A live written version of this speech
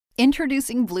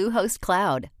Introducing Bluehost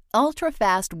Cloud,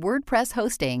 ultra-fast WordPress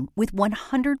hosting with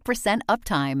 100%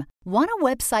 uptime. Want a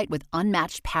website with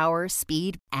unmatched power,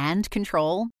 speed, and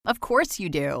control? Of course you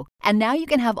do. And now you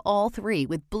can have all three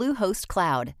with Bluehost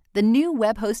Cloud, the new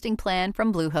web hosting plan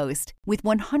from Bluehost. With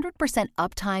 100%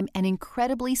 uptime and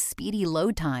incredibly speedy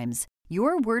load times,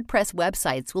 your WordPress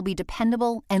websites will be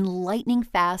dependable and lightning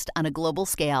fast on a global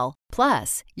scale.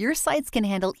 Plus, your sites can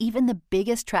handle even the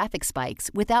biggest traffic spikes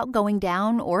without going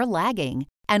down or lagging.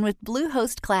 And with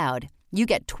Bluehost Cloud, you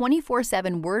get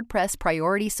 24/7 WordPress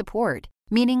priority support,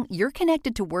 meaning you're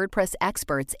connected to WordPress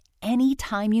experts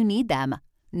anytime you need them.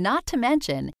 Not to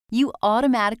mention, you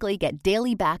automatically get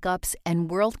daily backups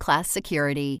and world-class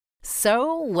security.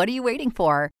 So, what are you waiting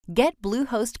for? Get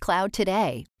Bluehost Cloud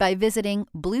today by visiting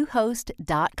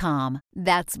Bluehost.com.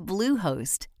 That's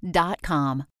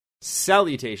Bluehost.com.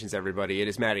 Salutations, everybody. It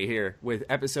is Matty here with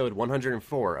episode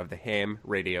 104 of the Ham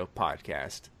Radio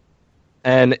Podcast.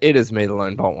 And it is me, the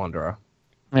Lone Bolt Wanderer.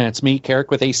 And it's me, Carrick,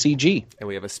 with ACG. And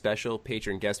we have a special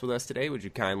patron guest with us today. Would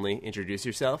you kindly introduce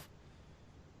yourself?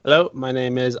 Hello, my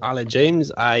name is Ale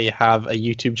James. I have a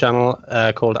YouTube channel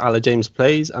called Ale James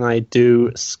Plays, and I do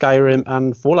Skyrim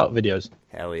and Fallout videos.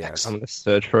 Hell yes. I'm going to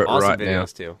search for it awesome right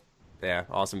videos, now. too. Yeah,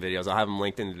 awesome videos. I'll have them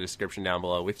linked in the description down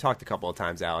below. We've talked a couple of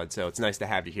times, Aled, so it's nice to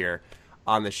have you here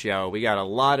on the show. We got a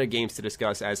lot of games to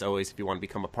discuss, as always. If you want to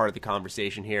become a part of the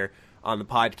conversation here on the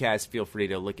podcast, feel free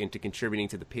to look into contributing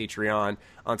to the Patreon.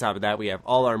 On top of that, we have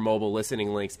all our mobile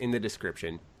listening links in the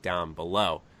description down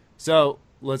below. So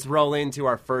let's roll into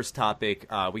our first topic.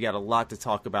 We got a lot to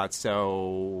talk about,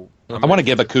 so I want to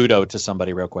give a kudo to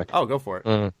somebody real quick. Oh, go for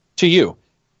it. To you.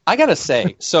 I got to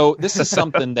say, so this is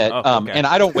something that, okay. and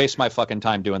I don't waste my fucking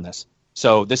time doing this,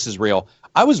 so this is real.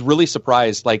 I was really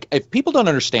surprised. Like, if people don't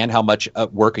understand how much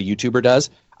work a YouTuber does,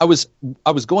 I was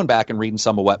going back and reading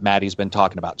some of what Maddie's been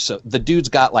talking about. So the dude's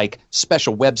got like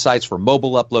special websites for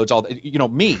mobile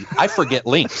uploads. Me, I forget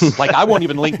links. Like, I won't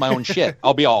even link my own shit.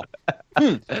 I'll be all,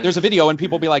 there's a video, and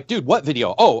people will be like, dude, what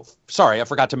video? Oh, sorry, I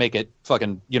forgot to make it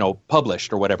fucking,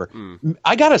 published or whatever.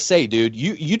 I gotta say, dude,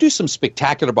 you do some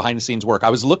spectacular behind the scenes work. I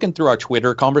was looking through our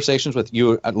Twitter conversations with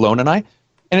you, Lone, and I.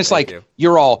 And it's Thank like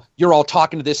you. you're all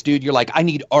talking to this dude. You're like, I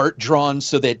need art drawn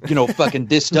so that fucking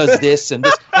this does this and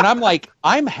this. And I'm like,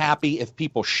 I'm happy if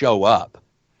people show up.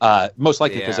 Most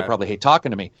likely because they probably hate talking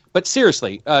to me. But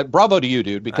seriously, bravo to you,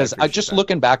 dude. Because I just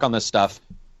looking back on this stuff,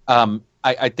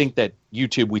 I think that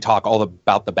YouTube, we talk all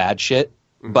about the bad shit,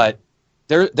 but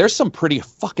there's some pretty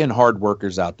fucking hard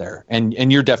workers out there, and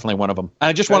you're definitely one of them. And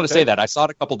I just wanted to say that. I saw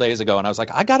it a couple days ago, and I was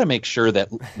like, I got to make sure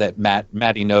that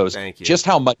Matty knows just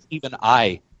how much even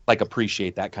I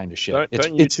appreciate that kind of shit.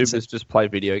 Don't YouTubers just play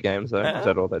video games, though? Is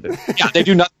that all they do? Yeah, they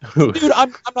do nothing. Dude,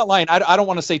 I'm not lying. I don't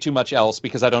want to say too much else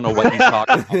because I don't know what he's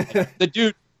talking about. The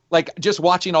dude, just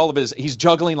watching all of he's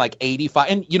juggling 85,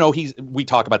 and we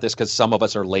talk about this because some of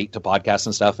us are late to podcasts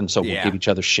and stuff, and so we'll give each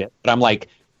other shit. But I'm like,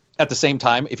 at the same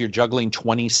time, if you're juggling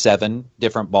 27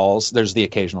 different balls, there's the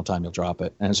occasional time you'll drop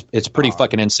it, and it's pretty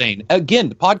fucking insane. Again,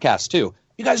 the podcast too.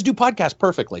 You guys do podcasts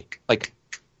perfectly,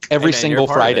 every single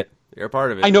Friday. You're a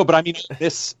part of it. I know, but I mean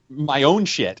my own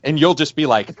shit, and you'll just be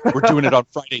like, "We're doing it on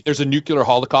Friday. There's a nuclear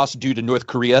holocaust due to North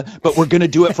Korea, but we're gonna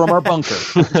do it from our bunker."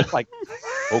 Like,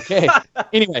 okay.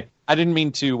 Anyway, I didn't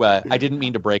mean to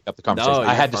break up the conversation. No,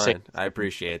 I had fine. to say. I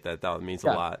appreciate that. That means a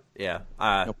lot. Yeah.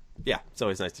 Yeah. It's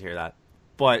always nice to hear that.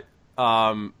 But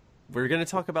we're going to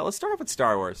talk about, let's start off with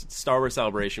Star Wars. It's Star Wars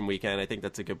Celebration Weekend. I think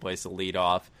that's a good place to lead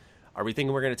off. Are we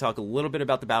thinking we're going to talk a little bit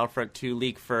about the Battlefront 2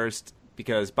 leak first?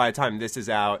 Because by the time this is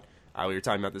out, we were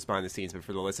talking about this behind the scenes, but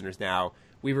for the listeners now,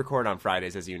 we record on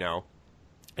Fridays, as you know.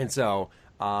 And so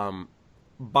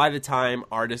by the time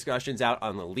our discussion's out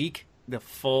on the leak, the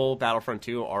full Battlefront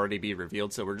 2 will already be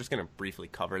revealed. So we're just going to briefly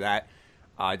cover that.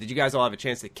 Did you guys all have a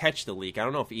chance to catch the leak? I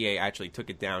don't know if EA actually took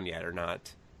it down yet or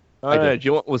not. Do you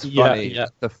know what was funny? Yeah.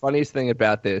 The funniest thing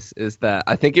about this is that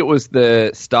I think it was the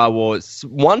Star Wars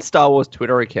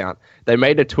Twitter account. They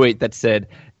made a tweet that said,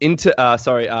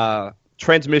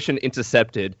 transmission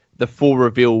intercepted. The full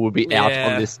reveal will be out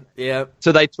on this. Yeah.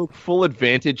 So they took full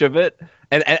advantage of it.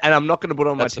 And I'm not going to put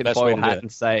on my tinfoil hat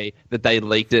and say that they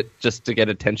leaked it just to get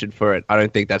attention for it. I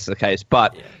don't think that's the case.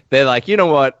 But they're like, you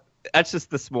know what? That's just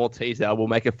the small teaser. We'll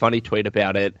make a funny tweet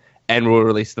about it, and we'll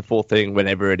release the full thing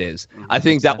whenever it is. I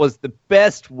think that was the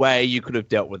best way you could have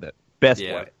dealt with it. Best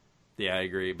way. Yeah, I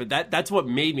agree. But that's what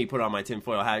made me put on my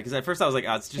tinfoil hat, because at first I was like,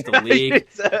 oh, it's just a leak.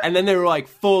 And then they were like,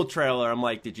 full trailer. I'm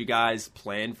like, did you guys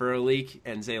plan for a leak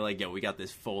and say, like, yo, we got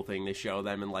this full thing to show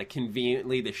them, and, like,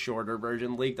 conveniently the shorter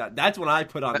version leaked? That's when I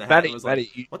put on the hat.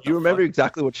 Matty, you remember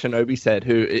exactly what Shinobi said,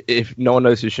 who, if no one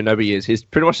knows who Shinobi is, he's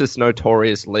pretty much this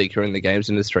notorious leaker in the games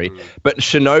industry. But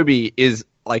Shinobi is,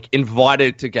 like,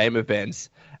 invited to game events,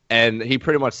 and he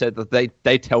pretty much said that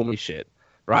they tell me shit.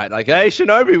 Right, like, hey,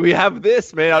 Shinobi, we have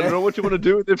this, man. I don't know what you want to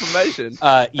do with information.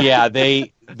 Yeah,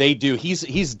 they do.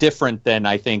 He's different than,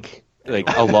 I think, like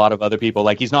a lot of other people.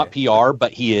 Like, he's not PR,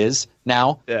 but he is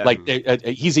now. Yeah. Like,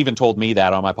 he's even told me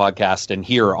that on my podcast and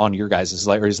here on your guys'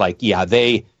 he's like, yeah,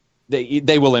 they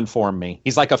will inform me.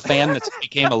 He's like a fan that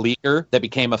became a leaker, that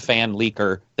became a fan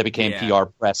leaker, that became PR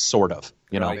press, sort of.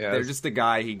 You know, they're just the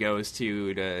guy he goes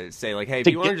to say, like, hey, if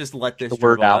you want to just let this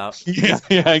word out. Yeah,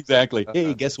 exactly.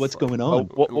 Hey, guess what's going on?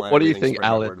 What do you think,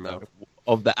 Alan,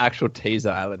 of the actual teaser,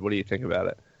 Alan? What do you think about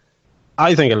it?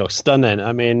 I think it looks stunning.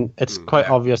 I mean, it's quite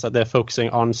obvious that they're focusing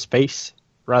on space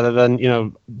rather than,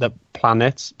 the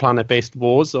planet-based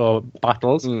wars or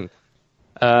battles.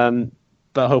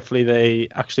 But hopefully they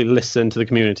actually listen to the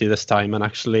community this time and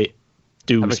actually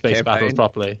do space battles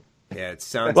properly. Yeah, it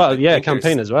sounds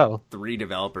campaign as well. 3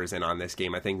 developers in on this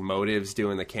game. I think Motive's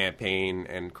doing the campaign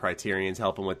and Criterion's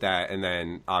helping with that, and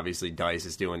then obviously DICE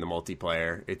is doing the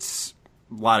multiplayer. It's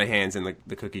a lot of hands in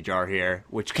the cookie jar here,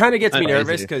 which kind of gets me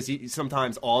nervous, because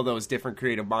sometimes all those different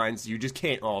creative minds, you just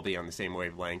can't all be on the same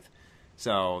wavelength.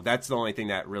 So that's the only thing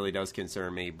that really does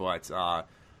concern me. But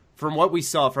from what we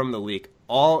saw from the leak,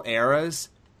 all eras,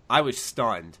 I was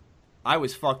stunned. I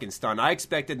was fucking stunned. I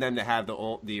expected them to have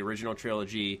the original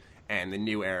trilogy and the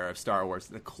new era of Star Wars.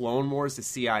 The Clone Wars, the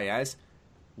CIS,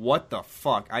 what the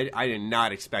fuck? I did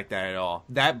not expect that at all.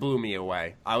 That blew me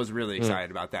away. I was really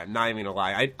excited about that. Not even gonna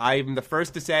lie. I'm the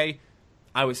first to say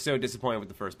I was so disappointed with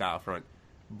the first Battlefront.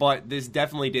 But this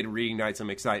definitely did reignite some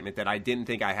excitement that I didn't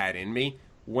think I had in me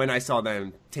when I saw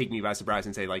them take me by surprise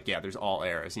and say, like, yeah, there's all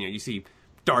eras. You see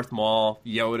Darth Maul,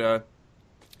 Yoda.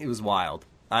 It was wild.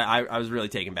 I was really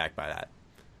taken back by that.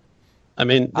 I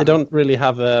mean, they don't really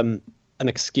have an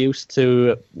excuse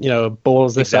to,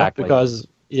 balls this up, because,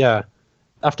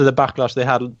 after the backlash they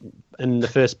had in the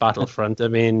first Battlefront, I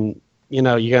mean, you're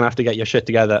going to have to get your shit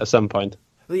together at some point.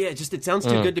 Well, yeah, it sounds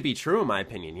too good to be true, in my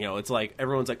opinion. It's like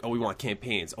everyone's like, oh, we want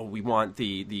campaigns. Oh, we want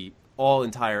the all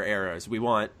entire eras. We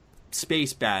want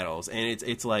space battles. And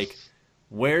it's like,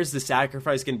 where's the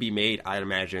sacrifice going to be made? I'd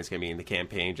imagine it's going to be in the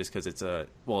campaign, just because it's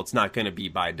it's not going to be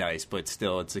by DICE, but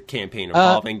still, it's a campaign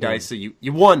involving DICE. So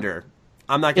you wonder.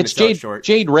 I'm not going to sell short.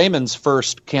 Jade Raymond's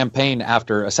first campaign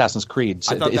after Assassin's Creed.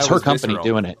 It's her company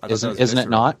doing it, isn't it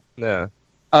not? Yeah.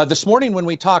 This morning when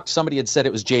we talked, somebody had said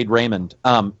it was Jade Raymond.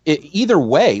 Either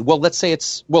way, let's say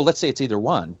it's either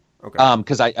one. Okay.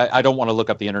 Because I don't want to look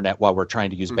up the internet while we're trying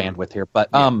to use bandwidth here. But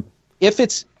if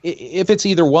it's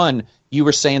either one, you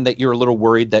were saying that you're a little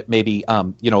worried that maybe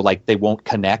like they won't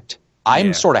connect.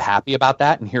 I'm sort of happy about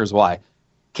that, and here's why.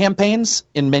 Campaigns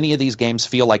in many of these games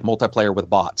feel like multiplayer with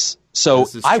bots. So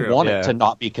I want it to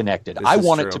not be connected. I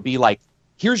want it to be like,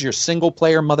 here's your single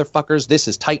player, motherfuckers. This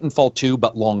is Titanfall 2,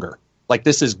 but longer. Like,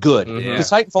 this is good.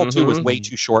 Because Titanfall 2 was way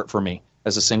too short for me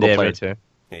as a single player. Me too.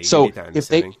 Yeah, so if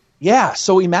they,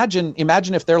 so imagine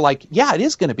if they're like, it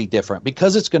is going to be different,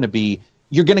 because it's going to be,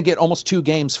 you're going to get almost 2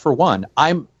 games for one.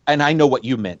 And I know what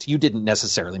you meant. You didn't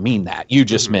necessarily mean that. You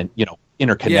just meant,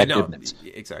 interconnectedness.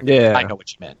 Yeah, no, exactly. Yeah, I know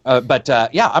what you meant. But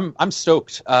I'm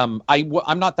stoked. I'm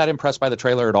not that impressed by the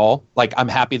trailer at all. Like, I'm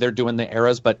happy they're doing the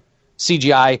eras, but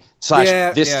CGI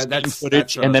 / this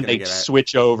footage, and then they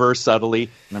switch over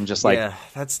subtly, and I'm just like,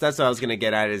 that's what I was gonna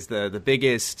get at. Is the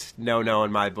biggest no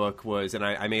in my book was, and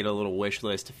I made a little wish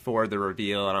list for the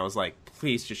reveal, and I was like,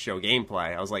 please just show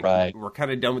gameplay. I was like, we're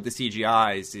kind of done with the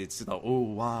CGIs. It's the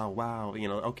wow,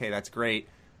 okay, that's great.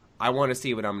 I want to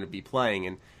see what I'm going to be playing,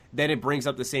 and then it brings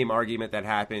up the same argument that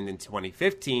happened in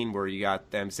 2015, where you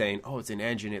got them saying, oh, it's in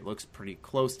engine, it looks pretty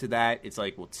close to that. It's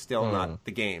like, well, it's still not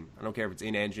the game. I don't care if it's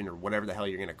in engine or whatever the hell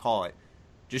you're going to call it.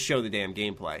 Just show the damn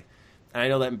gameplay. And I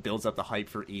know that builds up the hype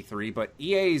for E3, but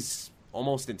EA's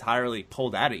almost entirely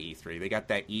pulled out of E3. They got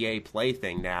that EA Play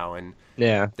thing now, and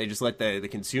they just let the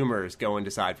consumers go and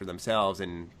decide for themselves,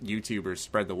 and YouTubers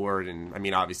spread the word. And, I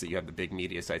mean, obviously you have the big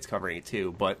media sites covering it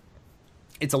too, but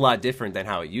it's a lot different than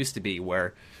how it used to be,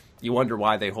 where you wonder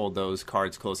why they hold those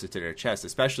cards closer to their chest,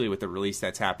 especially with the release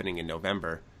that's happening in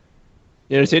November.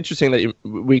 You know, it's interesting that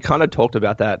we kind of talked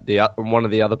about that on one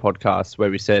of the other podcasts where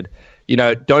we said, you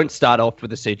know, don't start off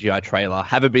with a CGI trailer.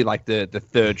 Have it be like the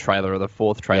third trailer or the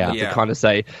fourth trailer to kind of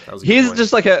say, here's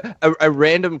just like a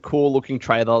random cool looking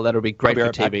trailer that'll be great for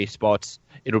TV spots.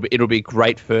 It'll be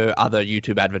great for other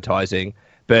YouTube advertising.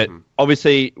 But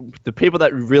obviously, the people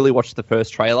that really watch the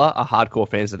first trailer are hardcore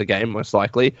fans of the game, most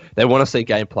likely. They want to see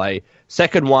gameplay.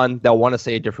 Second one, they'll want to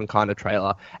see a different kind of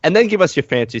trailer. And then give us your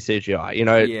fancy CGI. You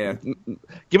know,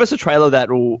 give us a trailer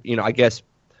that will, you know, I guess,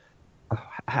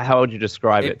 how would you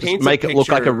describe it? Just make it look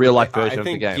like a real-life version of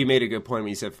the game. I think you made a good point when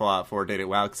you said Fallout 4 did it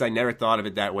well, because I never thought of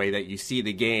it that way, that you see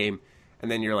the game,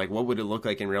 and then you're like, what would it look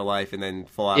like in real life? And then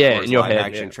Fallout 4's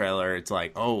live-action trailer, it's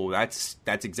like, oh, that's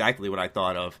exactly what I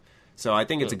thought of. So I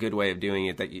think it's a good way of doing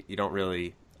it that you don't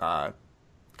really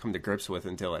come to grips with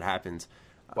until it happens.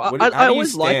 Well, I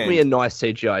always like me a nice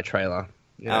CGI trailer.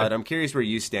 I'm curious where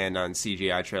you stand on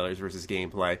CGI trailers versus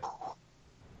gameplay.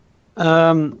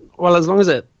 Well, as long as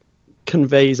it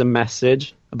conveys a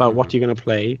message about what you're going to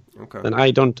play, then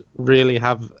I don't really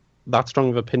have that strong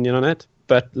of an opinion on it.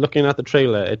 But looking at the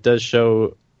trailer, it does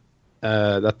show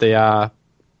that they are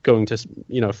going to,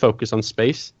 you know, focus on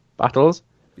space battles.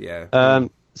 Yeah.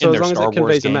 So as long as it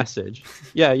conveys a message.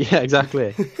 Yeah,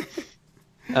 exactly.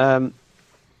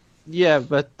 Yeah,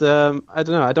 but I don't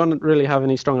know. I don't really have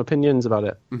any strong opinions about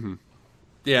it. Mm-hmm.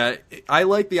 Yeah, I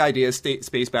like the idea of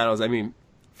space battles. I mean,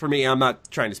 for me, I'm not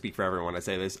trying to speak for everyone when I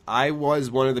say this. I was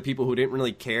one of the people who didn't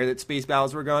really care that space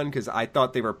battles were gone because I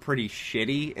thought they were pretty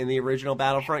shitty in the original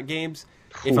Battlefront games,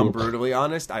 if I'm brutally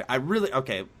honest. I really...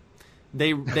 Okay,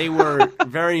 they were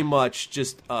very much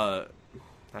just... how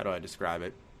do I describe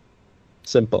it?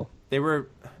 Simple. They were...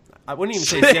 I wouldn't even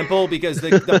say simple because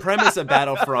the premise of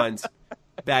Battlefront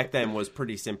back then was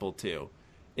pretty simple too.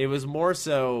 It was more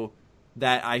so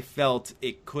that I felt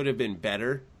it could have been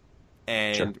better.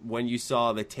 And when you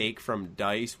saw the take from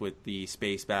DICE with the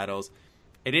space battles,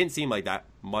 it didn't seem like that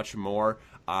much more.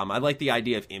 I like the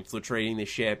idea of infiltrating the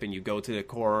ship and you go to the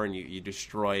core and you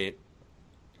destroy it.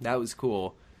 That was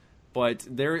cool. But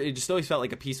it just always felt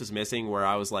like a piece was missing where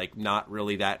I was like not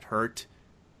really that hurt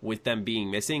with them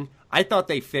being missing. I thought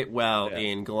they fit well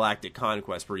in Galactic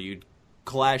Conquest where you'd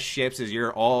clash ships as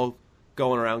you're all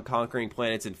going around conquering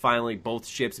planets and finally both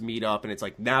ships meet up and it's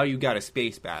like now you got a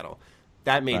space battle.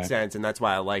 That made sense and that's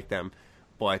why I like them.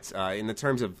 But in the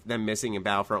terms of them missing in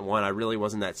Battlefront 1, I really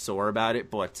wasn't that sore about it.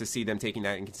 But to see them taking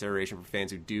that in consideration for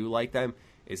fans who do like them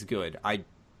is good. I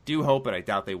do hope, but I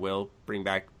doubt they will, bring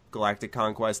back Galactic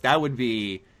Conquest. That would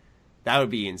be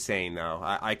insane, though.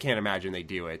 I can't imagine they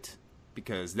do it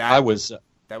because that would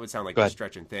sound like a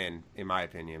stretch and thin, in my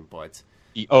opinion. But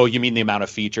you mean the amount of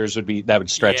features would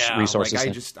stretch resources?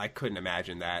 Like I couldn't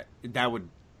imagine that. That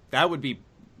would be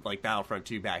like Battlefront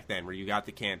 2 back then, where you got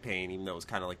the campaign, even though it was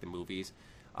kind of like the movies.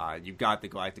 You've got the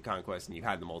Galactic Conquest, and you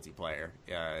had the multiplayer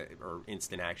or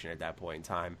instant action at that point in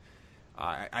time.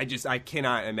 I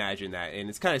cannot imagine that, and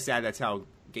it's kind of sad that's how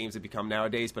games have become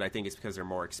nowadays. But I think it's because they're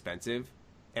more expensive,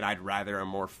 and I'd rather a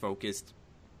more focused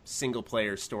single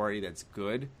player story that's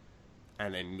good.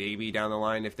 And then maybe down the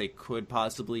line, if they could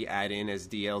possibly add in as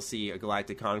DLC a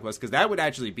Galactic Conquest, because that would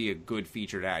actually be a good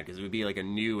feature to add, because it would be like a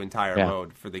new entire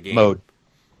mode for the game.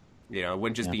 You know, it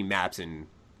wouldn't just be maps and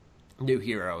new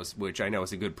heroes, which I know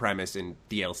is a good premise in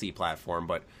DLC platform,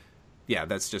 but yeah,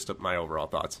 that's just my overall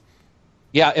thoughts.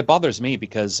 Yeah, it bothers me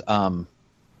because, you and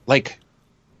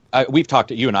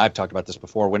I have talked about this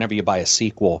before. Whenever you buy a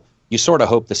sequel, you sort of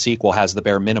hope the sequel has the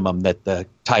bare minimum that the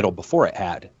title before it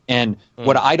had. And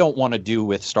what I don't want to do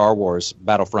with Star Wars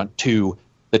Battlefront 2,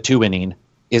 the 2-inning,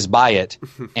 is buy it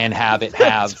and have it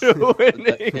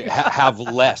have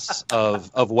less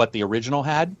of what the original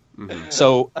had. Mm-hmm.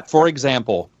 So, for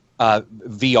example,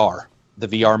 VR, the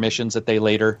VR missions that they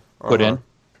later put in,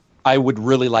 I would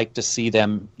really like to see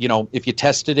them, you know, if you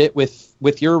tested it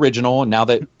with your original, and now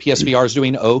that PSVR is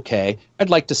doing okay, I'd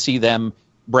like to see them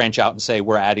branch out and say,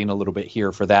 we're adding a little bit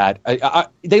here for that.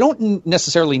 They don't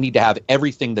necessarily need to have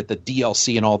everything that the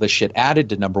DLC and all this shit added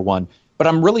to number one, but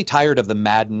I'm really tired of the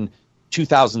Madden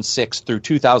 2006 through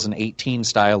 2018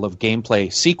 style of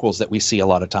gameplay sequels that we see a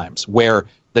lot of times, where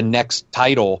the next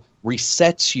title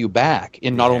resets you back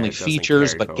in not only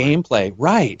features but gameplay.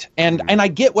 Right. And I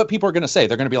get what people are going to say.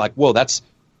 They're going to be like, whoa, that's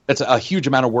a huge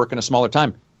amount of work in a smaller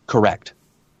time. Correct.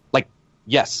 Like,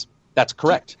 yes, that's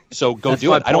correct. So go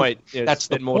do it. That's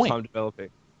the more point. Time developing.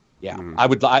 Yeah.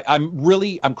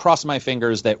 I'm crossing my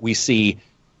fingers that we see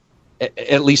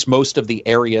at least most of the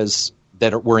areas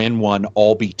that were in one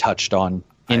all be touched on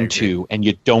in two, and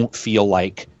you don't feel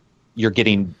like you're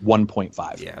getting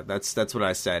 1.5. Yeah, that's what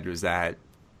I said, was that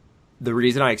the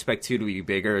reason I expect 2 to be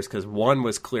bigger is because 1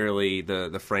 was clearly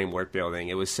the framework building.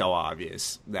 It was so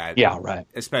obvious that, right.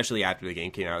 Especially after the game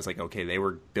came out, I was like, okay, they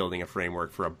were building a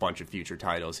framework for a bunch of future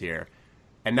titles here,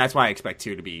 and that's why I expect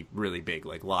 2 to be really big,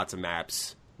 like lots of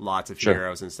maps, lots of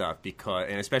heroes and stuff.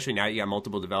 And especially now you got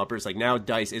multiple developers. Like now,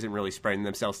 DICE isn't really spreading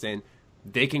themselves thin.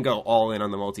 They can go all in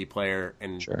on the multiplayer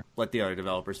and let the other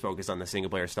developers focus on the single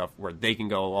player stuff, where they can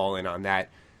go all in on that.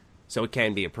 So it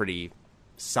can be a pretty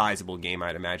sizable game,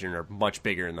 I'd imagine, or much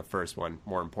bigger in the first one,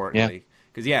 more importantly.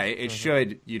 Because, it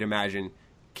should, you'd imagine,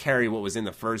 carry what was in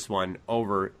the first one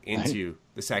over into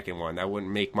the second one. That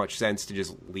wouldn't make much sense to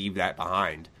just leave that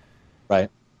behind. Right.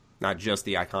 Not just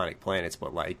the iconic planets,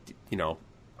 but, like,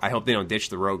 I hope they don't ditch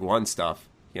the Rogue One stuff.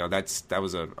 That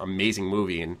was an amazing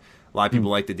movie, and a lot of people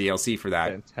like the DLC for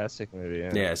that. Fantastic movie,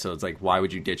 yeah. Yeah, so it's like, why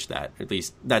would you ditch that? At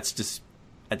least that's just,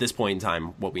 at this point in time,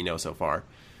 what we know so far.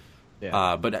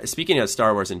 Yeah. But speaking of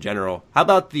Star Wars in general, how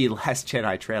about the Last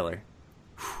Jedi trailer?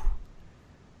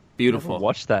 Beautiful. I haven't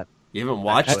watched that. You haven't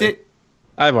watched it?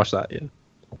 I watched that, yeah.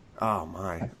 Oh,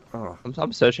 my. Oh.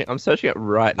 I'm searching it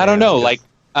right now. I don't know,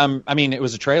 I mean, it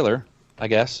was a trailer, I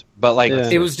guess, but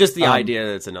it was just the idea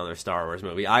that it's another Star Wars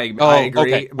movie. I agree.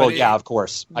 Okay. Well, of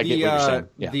course. I get what you're saying.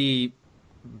 Yeah. The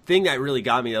thing that really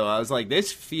got me, though, I was like,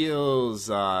 this feels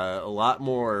a lot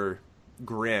more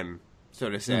grim,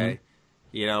 so to say.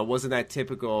 It wasn't that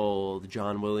typical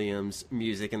John Williams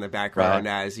music in the background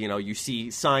as, you see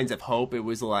signs of hope. It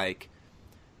was like,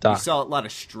 you saw a lot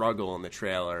of struggle in the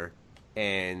trailer,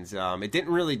 and it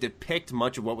didn't really depict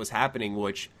much of what was happening,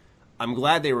 which I'm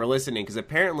glad they were listening, because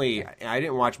apparently, I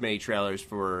didn't watch many trailers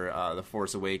for The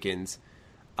Force Awakens,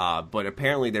 but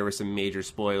apparently there were some major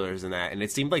spoilers in that, and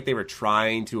it seemed like they were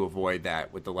trying to avoid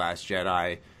that with The Last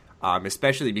Jedi,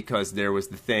 especially because there was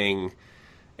the thing,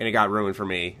 and it got ruined for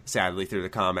me, sadly, through the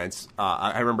comments.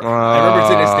 I remember to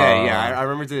this day, I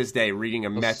remember to this day reading a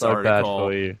Mets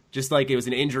article, just like it was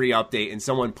an injury update, and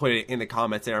someone put it in the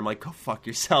comments there. I'm like, go fuck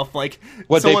yourself. Like,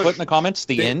 what they put in the comments?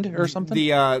 The end or something?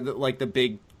 The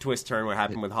big twist turn, what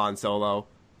happened with Han Solo.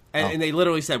 And they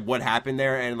literally said what happened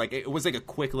there, and like it was like a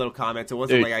quick little comment. It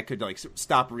wasn't like I could like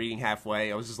stop reading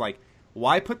halfway. I was just like,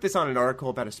 why put this on an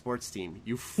article about a sports team?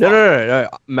 You fuck. No.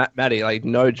 Matty, like,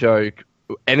 no joke.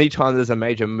 Anytime there's a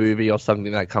major movie or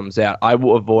something that comes out, I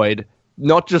will avoid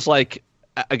not just like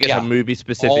a movie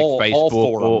specific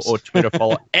Facebook or Twitter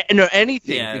follow,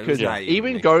 anything, because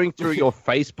even going through your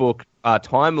Facebook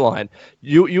timeline,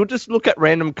 you'll just look at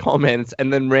random comments,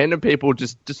 and then random people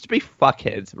just to be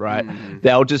fuckheads, right?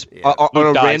 They'll just on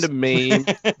a random meme,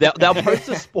 they'll post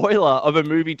a spoiler of a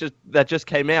movie that just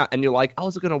came out, and you're like, I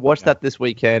was going to watch that this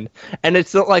weekend, and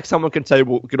it's not like someone can say,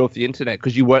 well, get off the internet,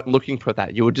 because you weren't looking for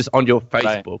that, you were just on your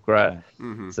Facebook, right?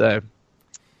 So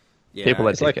people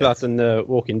it's like that in The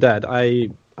Walking Dead. I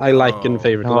like and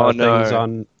favorite a lot of things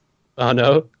on. Oh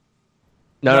no.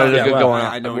 Go on.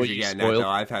 I know what you're getting at, though.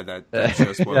 I've had that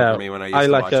show spoiled for me when I used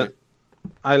to watch it.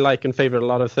 I like and favorite a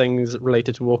lot of things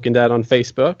related to Walking Dead on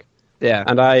Facebook. Yeah.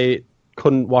 And I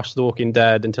couldn't watch The Walking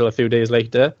Dead until a few days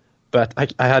later, but I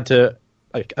had to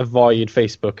avoid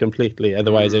Facebook completely,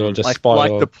 otherwise it will just spoil.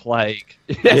 Like the plague.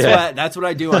 That's what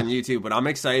I do on YouTube. When I'm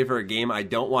excited for a game, I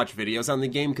don't watch videos on the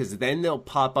game, because then they'll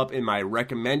pop up in my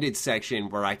recommended section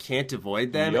where I can't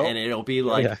avoid them, and it'll be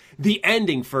like the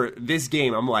ending for this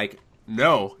game. I'm like,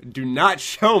 no, do not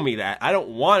show me that. I don't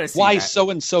want to see why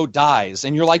so-and-so dies.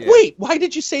 And you're like, wait, why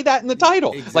did you say that in the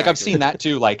title? Exactly. Like, I've seen that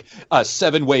too, like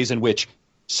 7 ways in which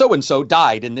so-and-so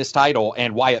died in this title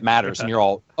and why it matters. And you're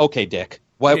all, okay, Dick.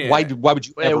 Why would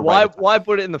you ever why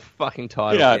put it in the fucking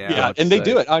title? Yeah. And they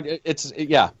do it.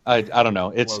 I don't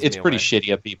know. It's pretty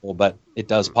shitty of people, but it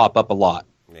does pop up a lot.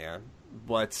 Yeah.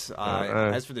 But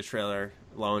as for the trailer,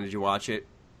 Lowen, did you watch it?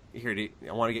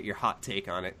 I want to get your hot take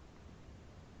on it.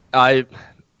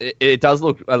 It does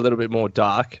look a little bit more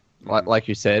dark, like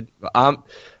you said. I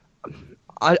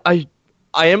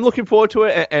am looking forward to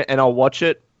it, and I'll watch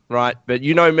it. Right, but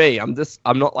you know me, I'm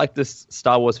not like this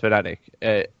Star Wars fanatic.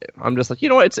 I'm just like,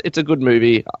 it's a good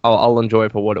movie. I'll enjoy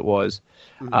it for what it was.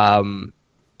 I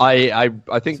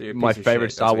think so my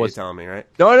favorite Star Wars. You're telling me, right?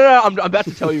 No, I'm about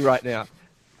to tell you right now.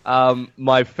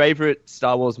 My favorite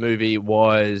Star Wars movie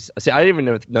was. See, I didn't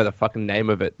even know the fucking name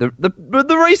of it.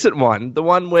 The recent one, the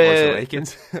one where Force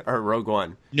Awakens or Rogue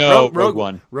One. No, Rogue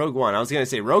One. Rogue One. I was gonna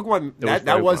say Rogue One.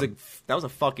 That was a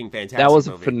fucking fantastic. That was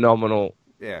a movie. phenomenal.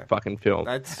 Fucking film.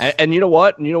 And you know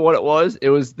what? It was? It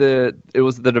was the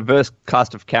diverse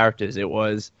cast of characters. It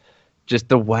was just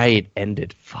the way it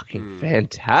ended. Fucking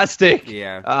fantastic.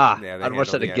 Yeah. I'd watch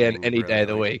that again any day of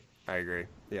the week. I agree.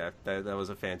 Yeah, that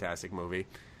was a fantastic movie.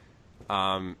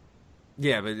 But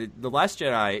The Last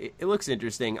Jedi, it looks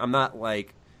interesting. I'm not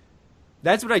like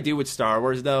That's what I do with Star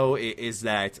Wars, though, is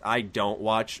that I don't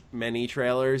watch many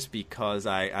trailers because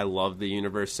I love the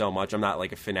universe so much. I'm not,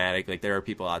 like, a fanatic. Like, there are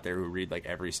people out there who read, like,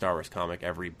 every Star Wars comic,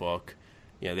 every book.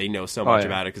 You know, they know so much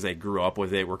about it because they grew up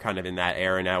with it. We're kind of in that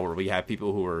era now where we have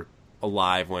people who were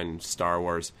alive when Star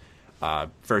Wars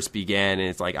first began. And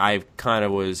it's like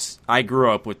I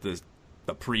grew up with the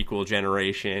prequel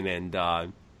generation, and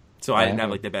so I didn't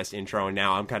have, like, the best intro. And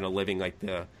now I'm kind of living, like,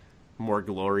 the more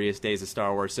glorious days of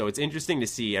Star Wars. So it's interesting to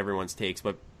see everyone's takes.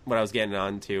 But what I was getting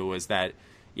on to was that,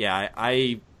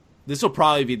 this will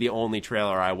probably be the only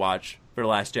trailer I watch for The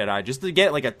Last Jedi just to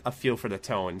get, like, a feel for the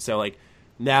tone. So, like,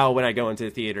 now when I go into the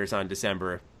theaters on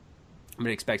December, I'm going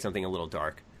to expect something a little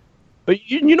dark. But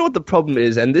you know what the problem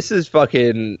is, and this is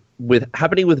happening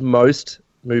with most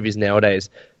movies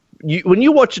nowadays. When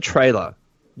you watch a trailer,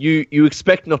 you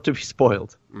expect not to be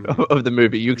spoiled of the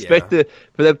movie. You expect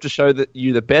for them to show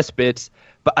you the best bits.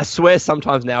 But I swear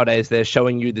sometimes nowadays they're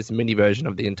showing you this mini version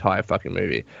of the entire fucking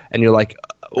movie. And you're like,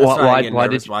 why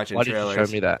did you show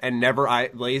me that? And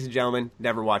ladies and gentlemen,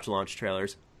 never watch launch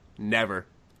trailers. Never.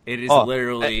 It is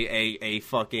literally a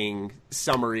fucking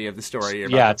summary of the story.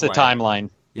 It's a timeline.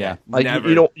 Yeah.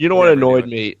 You know what annoyed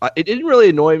me? It didn't really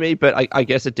annoy me, but I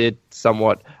guess it did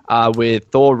somewhat. With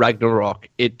Thor Ragnarok,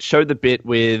 it showed the bit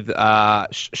with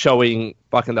showing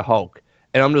fucking the Hulk.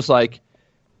 And I'm just like,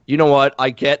 you know what? I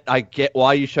get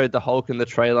why you showed the Hulk in the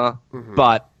trailer,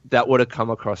 but that would have come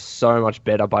across so much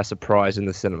better by surprise in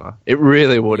the cinema. It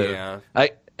really would have. Yeah.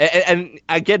 And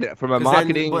I get it from a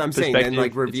marketing perspective.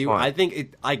 Like review, I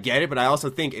think I get it, but I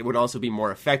also think it would also be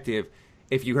more effective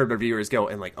if you heard reviewers go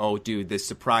and like, oh, dude, this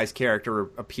surprise character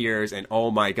appears, and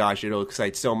oh my gosh, it'll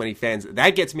excite so many fans.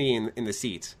 That gets me in the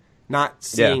seats, not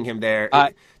seeing him there.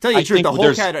 Tell you the truth, the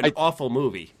Hulk had an awful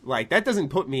movie. Like that doesn't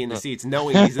put me in the seats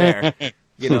knowing he's there.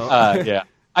 You know.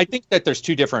 I think that there's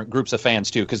two different groups of fans,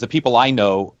 too, because the people I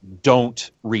know don't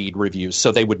read reviews,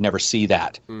 so they would never see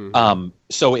that.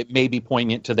 So it may be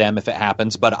poignant to them if it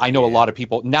happens, but I know a lot of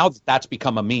people, now that that's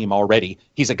become a meme already,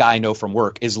 he's a guy I know from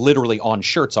work, is literally on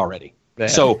shirts already. Yeah.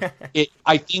 So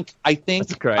I think I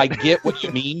get what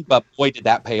you mean, but boy, did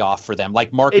that pay off for them.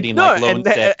 Like marketing, like Loan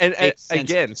said, and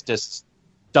again, just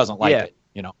doesn't like it.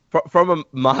 You know, from a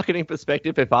marketing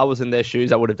perspective, if I was in their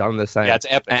shoes, I would have done the same. Yeah, it's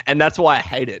epic. And that's why I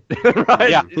hate it. Right?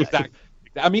 Yeah, exactly.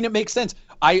 I mean, it makes sense.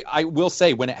 I will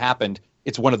say when it happened,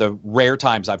 it's one of the rare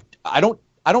times I don't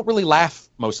really laugh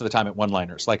most of the time at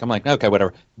one-liners. Like I'm like, okay,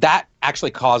 whatever. That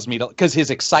actually caused me to, because his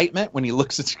excitement when he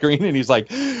looks at the screen and he's like,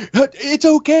 it's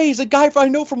okay. He's a guy I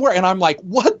know from work, and I'm like,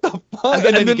 what the fuck?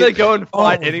 And then they go and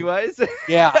fight anyways.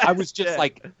 Yeah, I was just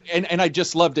like, and I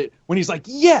just loved it when he's like,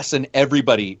 yes, and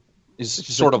everybody is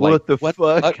sort of what like, what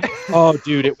the fuck? Oh,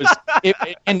 dude, it was.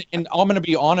 And I'm going to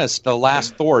be honest. The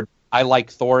last Thor, I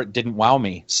like Thor. It didn't wow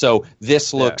me. So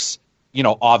this looks,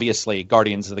 obviously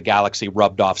Guardians of the Galaxy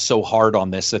rubbed off so hard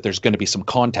on this that there's going to be some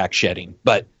contact shedding.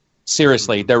 But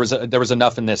seriously, there was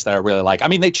enough in this that I really like. I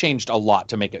mean, they changed a lot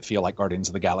to make it feel like Guardians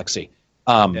of the Galaxy,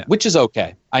 which is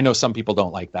okay. I know some people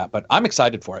don't like that, but I'm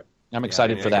excited for it. I'm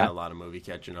excited for that. I got a lot of movie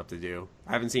catching up to do.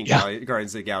 I haven't seen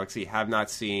Guardians of the Galaxy. Have not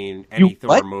seen any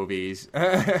Thor movies.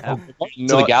 To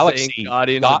the Galaxy.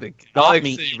 Guardians of the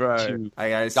Galaxy, bro. I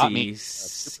gotta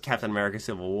see Captain America: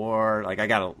 Civil War. Like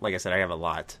I said, I have a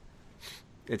lot.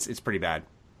 It's pretty bad.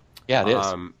 Yeah, it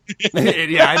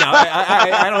is. Yeah, I know.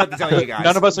 I don't have to tell you guys.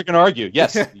 None of us are going to argue.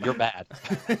 Yes, you're bad.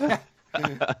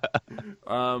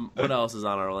 What else is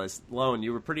on our list? Lone,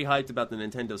 you were pretty hyped about the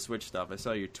Nintendo Switch stuff. I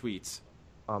saw your tweets.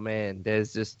 Oh man,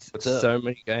 there's just so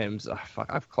many games. Oh, fuck,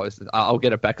 I've closed it. I'll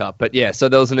get it back up. But yeah, so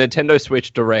there was a Nintendo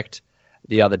Switch Direct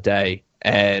the other day,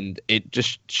 and it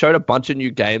just showed a bunch of new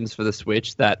games for the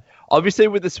Switch that, obviously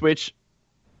with the Switch,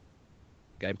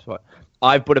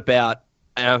 I've put about,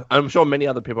 I'm sure many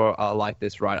other people are like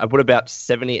this, right? I put about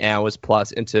 70 hours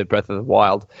plus into Breath of the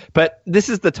Wild. But this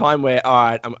is the time where, all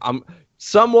right, I'm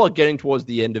somewhat getting towards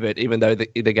the end of it, even though the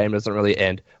game doesn't really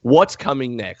end. What's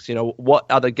coming next? What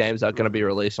other games are going to be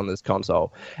released on this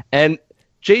console? And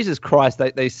Jesus Christ,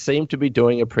 they seem to be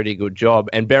doing a pretty good job.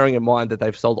 And bearing in mind that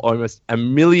they've sold almost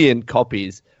 1 million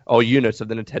copies or units of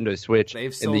the Nintendo Switch.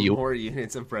 They've sold more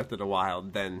units of Breath of the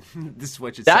Wild than the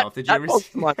Switch itself. Did you ever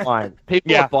see my mind?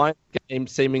 People are buying the game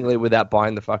seemingly without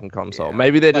buying the fucking console.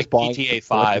 Maybe they're just buying GTA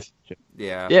 5.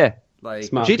 Yeah.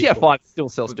 Like GTA 5 still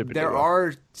sells stupid. There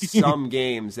are some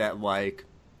games that, like,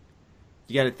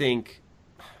 you got to think,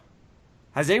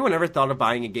 has anyone ever thought of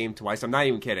buying a game twice? I'm not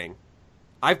even kidding.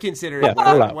 I've considered it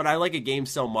when I like a game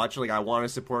so much, like I want to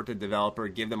support the developer,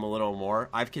 give them a little more.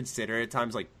 I've considered at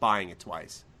times like buying it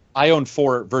twice. I own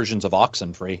 4 versions of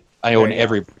Oxenfree. I own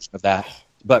every version of that,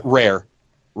 but rare.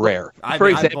 rare. I've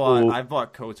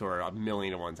bought KOTOR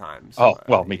 1,000,001 times. Oh,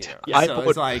 well, me too. I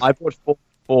bought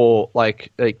four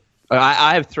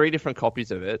I have 3 different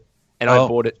copies of it, and I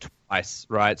bought it twice,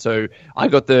 right? So I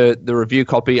got the review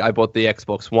copy, I bought the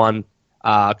Xbox One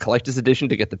collector's edition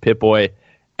to get the Pip-Boy,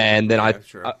 and then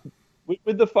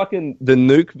with the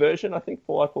Nuke version, I think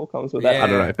Fallout 4 comes with that. I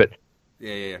don't know, but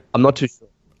I'm not too sure.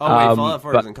 Oh, wait, Fallout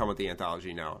 4 doesn't come with the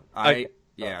anthology, no.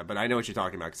 Yeah, but I know what you're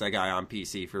talking about, because I got it on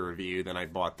PC for review, then I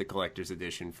bought the collector's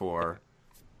edition for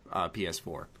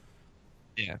PS4.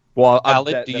 Yeah. Well,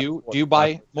 Alan, do you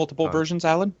buy multiple versions,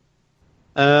 Alan?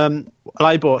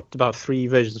 I bought about 3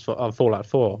 versions of Fallout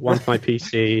 4. One for my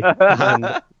PC,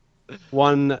 and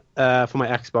one for my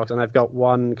Xbox, and I've got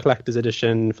one collector's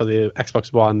edition for the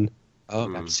Xbox One,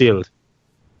 sealed.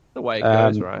 The way it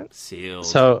goes, right? Sealed.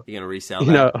 So you're gonna resell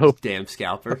that damn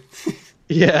scalper?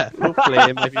 Yeah, hopefully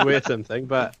it might be worth something,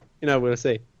 but we'll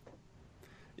see.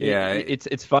 Yeah,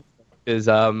 it's fun because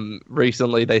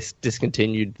recently they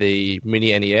discontinued the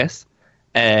mini NES,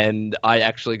 and I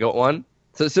actually got one.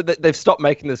 So they've stopped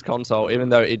making this console, even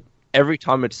though every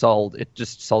time it sold, it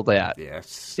just sold out. Yeah,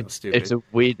 it's so stupid. It's a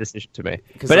weird decision to me.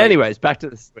 But anyways, back to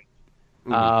the Switch.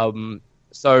 Mm-hmm.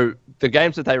 So the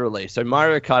games that they released. So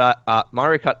Mario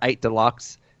Kart 8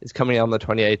 Deluxe is coming out on the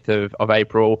 28th of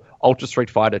April. Ultra Street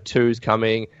Fighter 2 is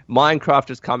coming. Minecraft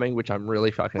is coming, which I'm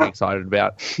really fucking excited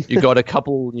about. You got a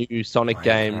couple new Sonic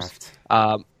games.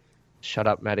 Shut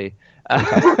up, Maddie.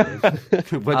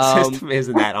 What system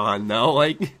isn't that on, though?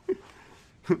 Like,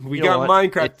 we got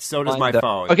Minecraft, so does my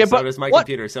phone. Okay, so does my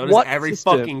computer, so does every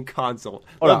fucking console.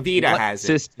 The Vita has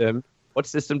it. What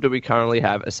system do we currently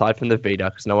have, aside from the Vita,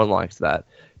 because no one likes that,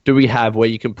 do we have where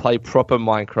you can play proper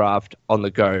Minecraft on the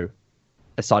go,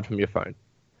 aside from your phone?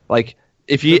 Like,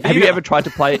 have you ever tried to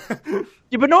play...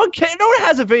 Yeah, but no one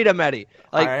has a Vita, Maddie.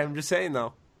 Like, I'm just saying,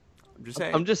 though.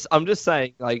 I'm just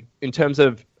saying, like, in terms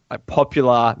of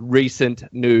popular, recent,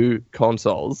 new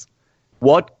consoles...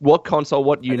 What console,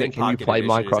 what unit can you play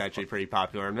Minecraft? It's actually pretty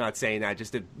popular. I'm not saying that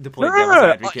just to play devil's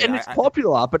advocate. And it's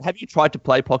popular, but have you tried to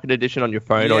play Pocket Edition on your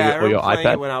phone or your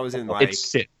iPad? It when I was in it's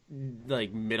sick.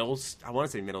 Like I want to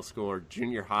say middle school or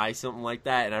junior high, something like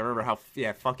that. And I remember how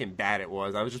fucking bad it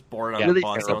was. I was just bored on the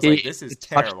bus. I was like, this is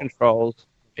terrible. Touch controls.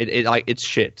 It's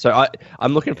shit. So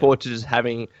I'm looking forward to just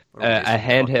having a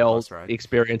handheld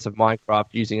experience of Minecraft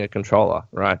using a controller,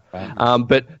 right?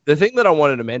 But the thing that I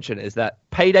wanted to mention is that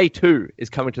Payday 2 is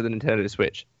coming to the Nintendo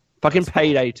Switch. Fucking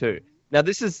Payday 2. Now,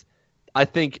 this is, I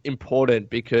think, important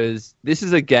because this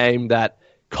is a game that,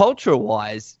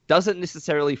 culture-wise, doesn't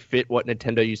necessarily fit what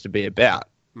Nintendo used to be about,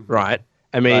 right?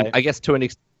 I mean, I guess to an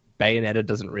extent, Bayonetta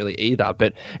doesn't really either,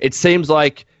 but it seems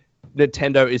like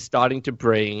Nintendo is starting to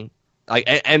bring...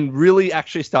 and really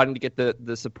actually starting to get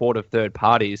the support of third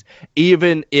parties,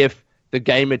 even if the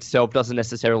game itself doesn't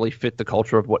necessarily fit the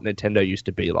culture of what Nintendo used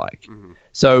to be like. Mm-hmm.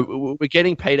 So we're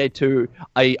getting Payday 2.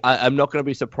 I'm not going to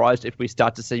be surprised if we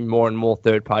start to see more and more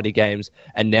third-party games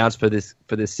announced for this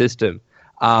system.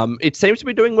 It seems to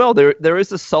be doing well. There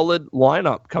is a solid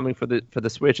lineup coming for the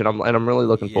Switch, and I'm really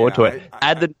looking forward to it.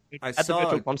 I saw the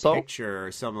Virtual Console picture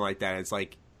or something like that. It's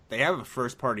like they have a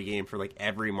first-party game for like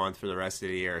every month for the rest of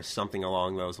the year, something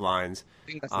along those lines.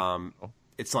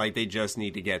 It's like they just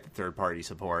need to get the third-party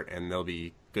support, and they'll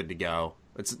be good to go.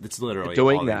 It's literally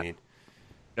all they need.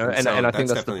 And I think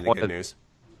that's definitely the good news.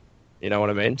 You know what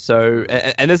I mean? So,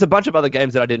 and there's a bunch of other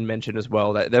games that I didn't mention as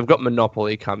well. They've got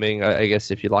Monopoly coming, I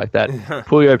guess, if you like that.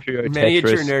 Puyo Tetris.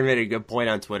 Miniature Nerd made a good point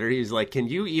on Twitter. He was like, can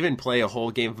you even play a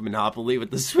whole game of Monopoly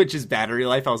with the Switch's battery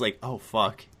life? I was like, oh,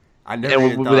 fuck. I never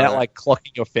even thought without like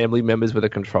clocking your family members with a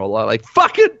controller, like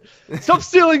fuck it, stop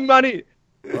stealing money.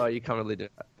 Well, you can't really do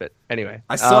that. But anyway,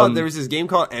 I saw there was this game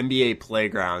called NBA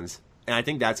Playgrounds, and I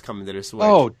think that's coming to the Switch.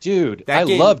 Oh, dude, I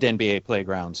loved NBA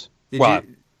Playgrounds.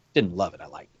 Didn't love it. I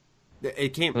liked it. It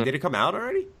came. Did it come out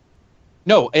already?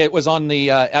 No, it was on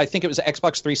the. I think it was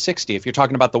Xbox 360. If you're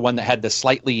talking about the one that had the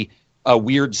slightly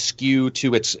weird skew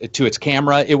to its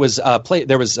camera, it was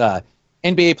There was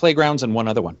NBA Playgrounds and one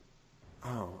other one.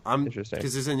 I'm interested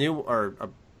because there's a new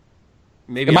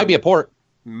maybe it might be a port.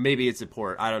 Maybe it's a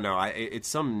port. I don't know. It's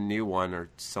some new one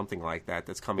or something like that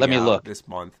that's coming. Let me look this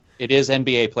month. It is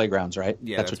NBA Playgrounds, right?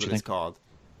 Yeah, that's what it's called.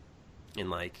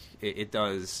 And like it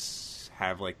does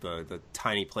have like the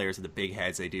tiny players with the big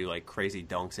heads. They do like crazy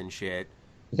dunks and shit.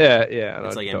 Yeah.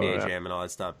 It's like NBA Jam and all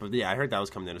that stuff. But yeah, I heard that was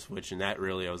coming to the Switch, and that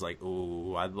really I was like,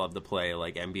 ooh, I'd love to play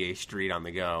like NBA Street on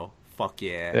the go. Fuck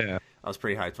yeah. Yeah. I was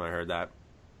pretty hyped when I heard that.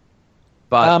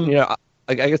 But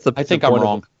I guess I think I'm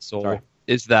wrong.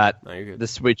 Is that the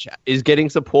Switch is getting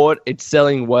support? It's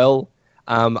selling well.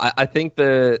 I think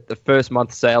the first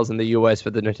month sales in the US for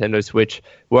the Nintendo Switch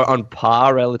were on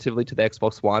par relatively to the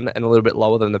Xbox One and a little bit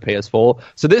lower than the PS4.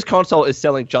 So this console is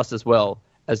selling just as well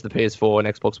as the PS4 and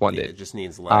Xbox One did. It just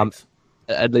needs legs.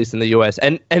 At least in the US.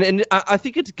 And I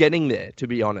think it's getting there, to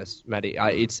be honest, Matty.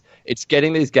 It's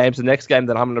getting these games. The next game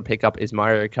that I'm going to pick up is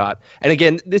Mario Kart. And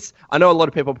again, I know a lot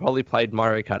of people probably played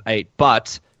Mario Kart 8,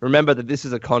 but remember that this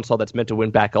is a console that's meant to win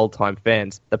back old-time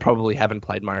fans that probably haven't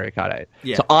played Mario Kart 8.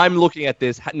 Yeah. So I'm looking at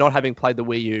this, not having played the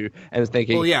Wii U, and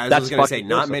thinking, well, yeah, I was going to say,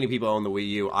 not many people own the Wii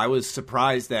U. I was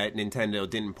surprised that Nintendo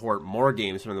didn't port more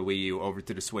games from the Wii U over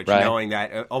to the Switch, knowing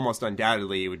that almost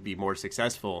undoubtedly it would be more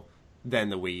successful than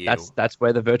the Wii U. That's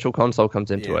where the Virtual Console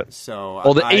comes into it. So,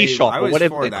 or the eShop, I was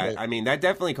whatever for that. I mean, that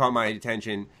definitely caught my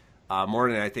attention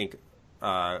more than I think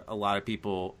a lot of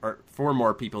people, or for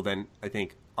more people than I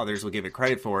think others will give it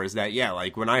credit for, is that,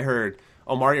 like when I heard,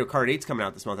 Mario Kart 8's coming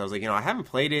out this month, I was like, I haven't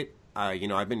played it.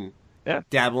 I've been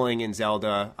dabbling in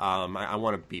Zelda. I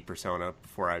want to beat Persona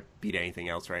before I beat anything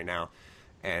else right now.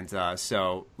 And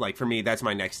so, like, for me, that's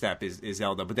my next step is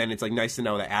Zelda. But then it's, like, nice to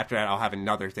know that after that I'll have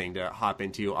another thing to hop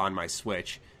into on my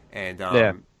Switch. And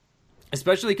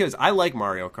especially because I like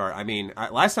Mario Kart. I mean,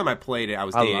 last time I played it, I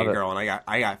was dating a girl, and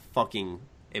I got fucking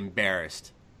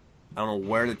embarrassed. I don't know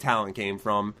where the talent came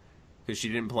from because she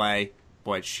didn't play,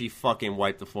 but she fucking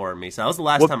wiped the floor with me. So that was the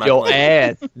last time I played.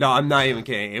 Ass. No, I'm not even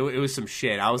kidding. It was some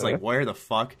shit. I was like, where the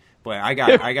fuck? But I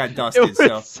got dusted.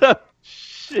 Some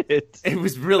shit. It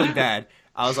was really bad.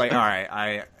 I was like, all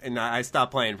right, I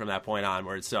stopped playing from that point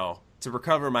onward. So to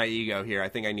recover my ego here, I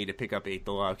think I need to pick up 8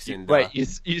 Deluxe. And wait,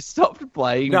 you stopped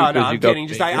playing? No, I'm kidding.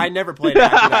 Just I never played it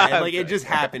after that. Like, it just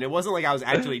happened. It wasn't like I was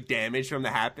actually damaged from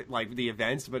the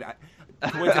events, but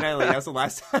coincidentally, that's the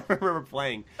last time I remember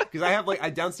playing, because I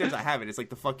have downstairs. I have it. It's like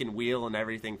the fucking wheel and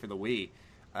everything for the Wii.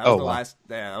 That was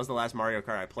the last Mario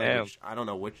Kart I played. Which I don't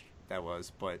know which that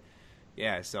was, but.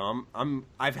 Yeah, so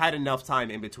I've had enough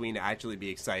time in between to actually be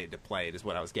excited to play it, is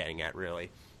what I was getting at,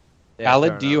 really. Yeah,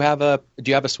 Aled, do you have a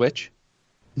Switch?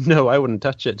 No, I wouldn't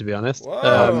touch it, to be honest. They're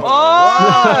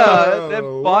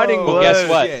fighting words.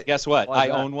 Well, guess what? I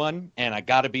own one, and I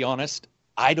got to be honest,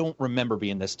 I don't remember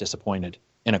being this disappointed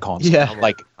in a console. Yeah,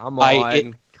 come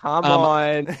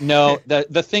on. No,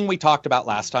 the thing we talked about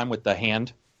last time with the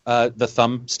hand. The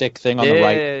thumbstick thing on the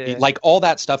right, like all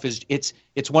that stuff is it's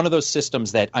one of those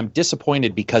systems that I'm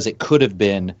disappointed because it could have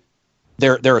been.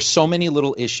 There are so many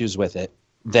little issues with it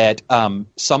that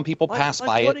some people pass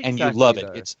by it and you love it.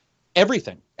 It's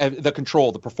everything: the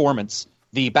control, the performance,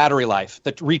 the battery life,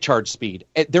 the recharge speed.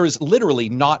 There is literally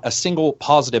not a single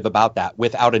positive about that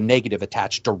without a negative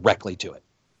attached directly to it,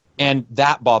 and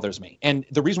that bothers me. And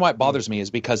the reason why it bothers me is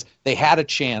because they had a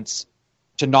chance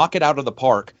to knock it out of the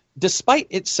park. Despite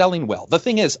it selling well. The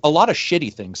thing is, a lot of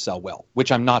shitty things sell well,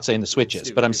 which I'm not saying the Switch is,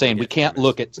 but I'm saying we can't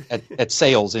look at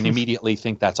sales and immediately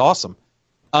think that's awesome.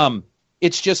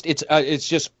 It's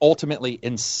just ultimately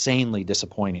insanely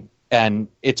disappointing. And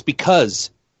it's because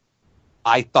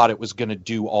I thought it was going to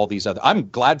do all these other... I'm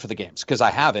glad for the games because I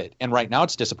have it, and right now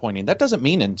it's disappointing. That doesn't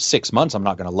mean in 6 months I'm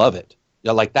not going to love it.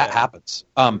 That happens.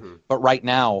 But right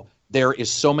now, there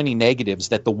is so many negatives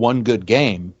that the one good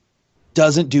game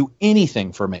doesn't do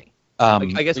anything for me. I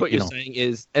guess what you're saying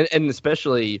is, and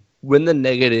especially when the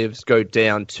negatives go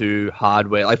down to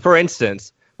hardware, like for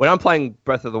instance, when I'm playing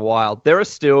Breath of the Wild, there are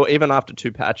still, even after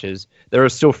 2 patches, there are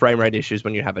still frame rate issues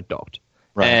when you have it docked.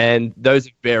 Right. And those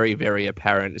are very, very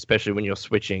apparent, especially when you're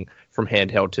switching from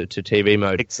handheld to TV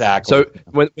mode. Exactly. So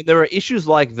when there are issues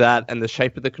like that and the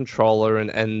shape of the controller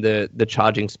and the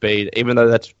charging speed, even though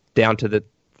that's down to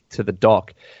the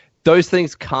dock, those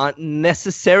things can't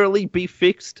necessarily be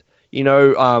fixed,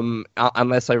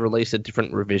 unless they release a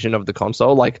different revision of the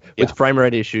console. With frame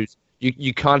rate issues,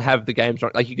 you can't have the games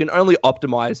like you can only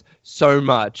optimize so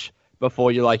much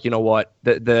before you're like, you know what,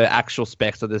 the actual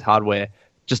specs of this hardware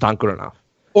just aren't good enough.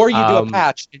 Or you do a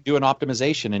patch and do an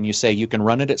optimization, and you say you can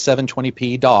run it at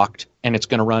 720p docked, and it's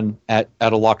going to run at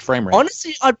a locked frame rate.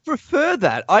 Honestly, I'd prefer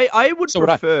that. I would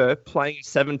prefer playing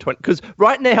 720, because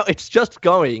right now it's just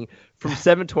going from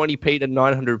 720p to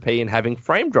 900p and having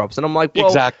frame drops. And I'm like, well,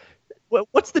 exactly.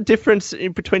 What's the difference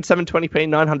between 720p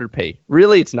and 900p?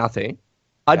 Really, it's nothing.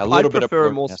 I'd prefer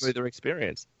a more smoother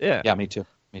experience. Yeah. Yeah, me too.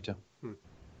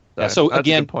 So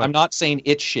again, I'm not saying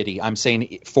it's shitty. I'm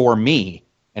saying for me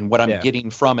and what I'm getting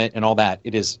from it and all that,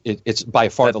 it's by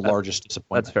far the largest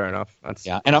disappointment. That's fair enough.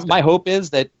 And my hope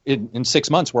is that in 6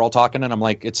 months we're all talking and I'm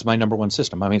like, it's my number one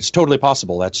system. I mean, it's totally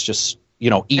possible. That's just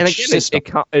each and again,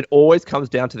 system. It always comes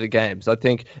down to the games. I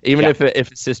think even if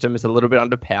a system is a little bit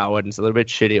underpowered and it's a little bit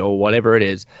shitty or whatever it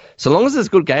is, so long as there's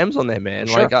good games on there, man,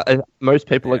 Sure. Most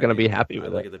people are going to be happy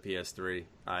with it. Look at the PS3.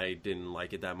 I didn't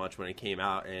like it that much when it came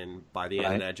out, and by the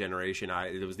end of that generation,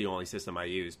 it was the only system I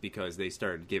used because they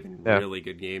started giving really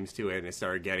good games to it, and it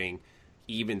started getting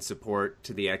even support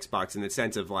to the Xbox in the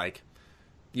sense of like,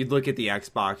 you'd look at the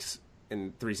Xbox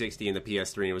and 360 and the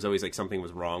PS3, and it was always like something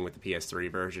was wrong with the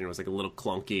PS3 version. It was like a little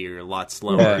clunky or a lot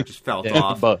slower. It just felt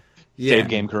off. But save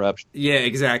game corruption. Yeah,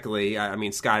 exactly. I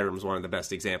mean, Skyrim's one of the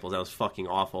best examples. That was fucking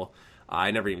awful.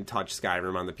 I never even touched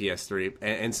Skyrim on the PS3.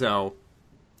 And so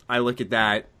I look at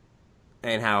that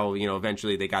and how,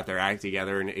 eventually they got their act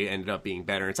together and it ended up being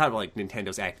better. It's not like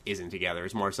Nintendo's act isn't together.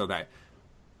 It's more so that,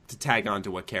 to tag on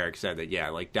to what Carrick said,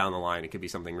 that, like down the line, it could be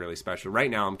something really special.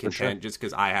 Right now I'm content just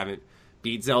because I haven't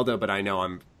beat Zelda, but I know I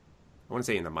want to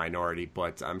say in the minority,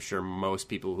 but I'm sure most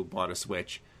people who bought a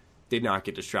Switch did not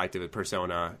get distracted with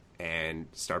Persona and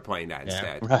start playing that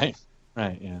instead. Right,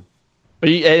 yeah. But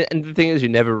and the thing is, you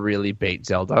never really beat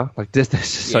Zelda. Like there's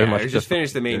just so much. Just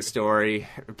finish the main story,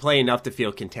 play enough to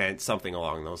feel content, something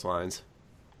along those lines.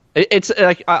 It's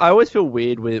like I always feel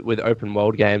weird with open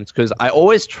world games because I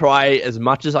always try as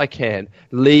much as I can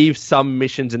leave some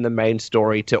missions in the main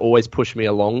story to always push me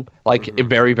along, like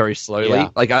very, very slowly. Yeah.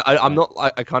 Like I'm not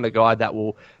a kind of guy that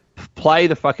will play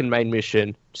the fucking main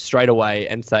mission straight away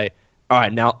and say, all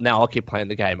right, now I'll keep playing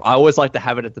the game. I always like to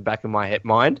have it at the back of my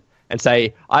mind and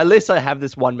say, at least I have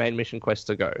this one main mission quest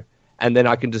to go, and then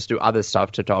I can just do other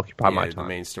stuff to occupy my time. The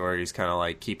main story is kind of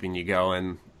like keeping you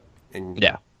going, and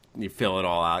you fill it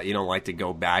all out. You don't like to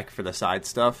go back for the side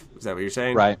stuff. Is that what you're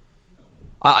saying? Right.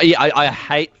 I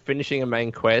hate finishing a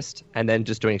main quest and then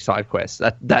just doing side quests.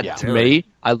 That to me,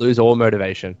 I lose all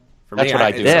motivation. That's what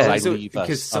I do. I leave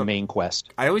a main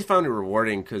quest. I always found it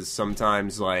rewarding because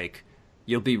sometimes, like,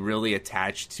 you'll be really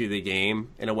attached to the game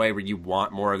in a way where you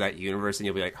want more of that universe, and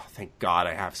you'll be like, oh, thank God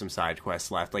I have some side quests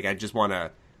left. Like, I just want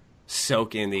to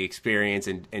soak in the experience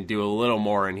and do a little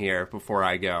more in here before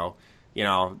I go.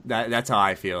 That's how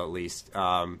I feel, at least.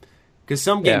 Because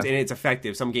some games, and it's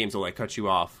effective, some games will like cut you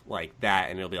off like that,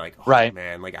 and it'll be like, oh,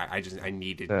 man, like I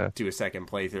need to do a second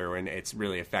playthrough, and it's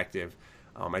really effective.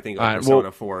 I think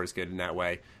Persona 4 is good in that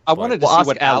way. I wanted to see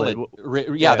what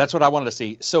Alad. That's what I wanted to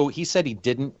see. So he said he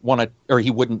didn't want to, or he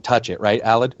wouldn't touch it, right,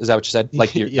 Alad? Is that what you said?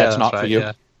 Like, that's not for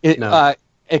you. Yeah. No.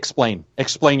 Explain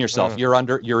yourself. You're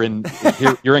in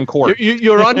court.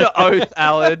 You're under oath,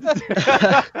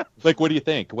 Alad. Like, what do you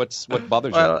think? What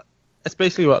bothers you? It's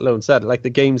basically what Lone said. Like, the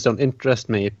games don't interest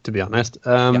me, to be honest.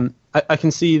 I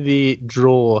can see the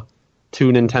draw to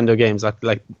Nintendo games,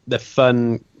 like they're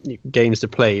fun games to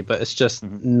play, but it's just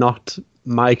not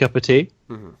my cup of tea.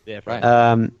 Yeah, right.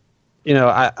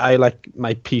 I like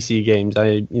my PC games.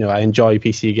 I enjoy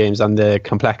PC games and their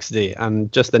complexity,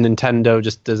 and just the Nintendo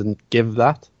just doesn't give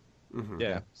that.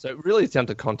 Yeah, so it really is down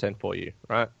to content for you,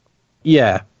 right?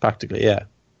 Yeah, practically, yeah.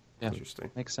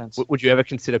 Interesting. Makes sense. Would you ever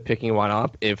consider picking one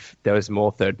up if there was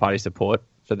more third-party support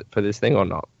for this thing or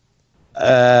not?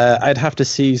 I'd have to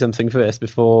see something first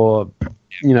before,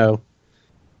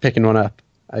 picking one up.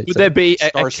 Would there be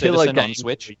a killer game on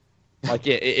Switch? Like,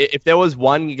 if there was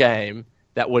one game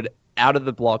that would, out of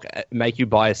the block, make you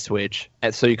buy a Switch,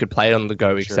 and so you could play it on the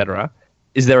go, etc.,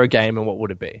 is there a game, and what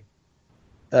would it be?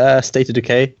 State of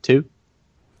Decay 2.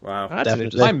 Wow.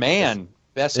 That's my man.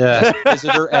 Best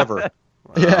visitor ever.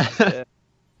 Wow.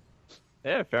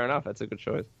 Yeah, fair enough. That's a good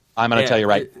choice. I'm going to tell you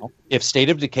right now, if State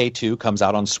of Decay 2 comes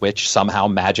out on Switch somehow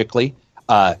magically,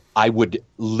 I would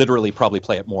literally probably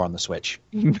play it more on the Switch.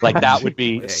 Like, that would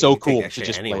be so cool to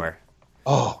just anywhere. Play.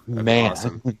 Oh, that's man.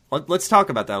 Awesome. Let's talk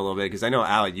about that a little bit, because I know,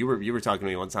 Alec, you were talking to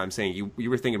me one time saying you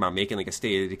were thinking about making like a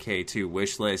State of Decay 2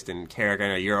 wish list, and Carrick, I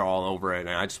know you're all over it, and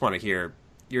I just want to hear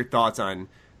your thoughts on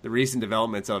the recent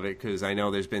developments of it, because I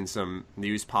know there's been some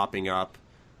news popping up,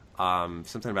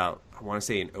 something about, I want to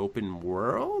say, an open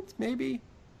world, maybe?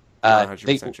 I'm not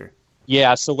 100% sure.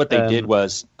 Yeah, so what they did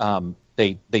was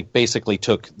they basically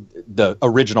took the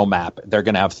original map. They're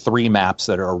going to have 3 maps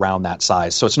that are around that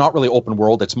size. So it's not really open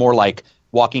world. It's more like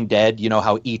Walking Dead. You know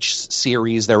how each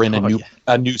series they're in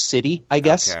a new city, I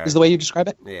guess, is the way you describe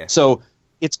it? Yeah. So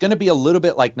it's going to be a little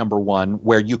bit like number 1,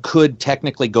 where you could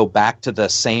technically go back to the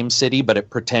same city, but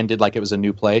it pretended like it was a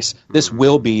new place. This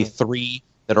will be 3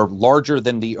 that are larger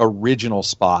than the original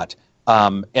spot,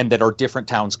 and that are different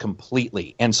towns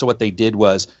completely. And so what they did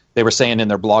was, they were saying in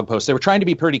their blog post, they were trying to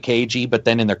be pretty cagey, but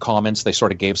then in their comments, they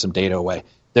sort of gave some data away.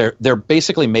 They're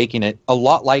basically making it a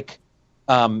lot like,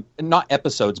 not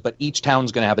episodes, but each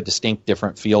town's going to have a distinct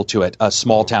different feel to it. A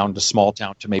small town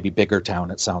to maybe bigger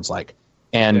town, it sounds like.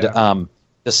 And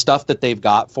the stuff that they've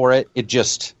got for it, it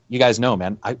just, you guys know,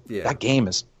 man, that game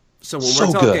is so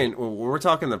when we're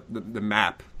talking the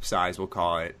map size, we'll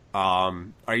call it.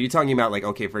 Are you talking about like,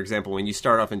 okay, for example, when you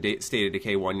start off in State of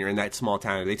Decay 1, you're in that small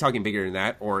town. Are they talking bigger than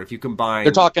that, or if you combine,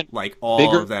 they're talking like all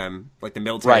bigger, of them, like the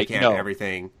military camp, and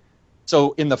everything?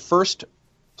 So in the first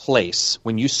place,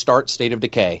 when you start State of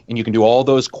Decay and you can do all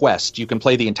those quests, you can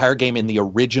play the entire game in the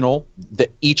original.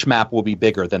 Each map will be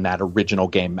bigger than that original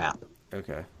game map.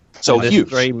 Okay. So there's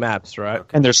 3 maps, right?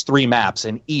 And there's 3 maps,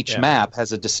 and each map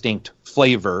has a distinct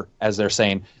flavor, as they're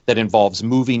saying, that involves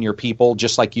moving your people,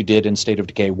 just like you did in State of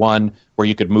Decay 1, where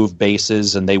you could move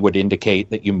bases and they would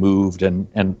indicate that you moved and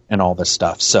all this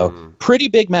stuff. So pretty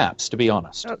big maps, to be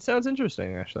honest. That sounds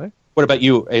interesting, actually. What about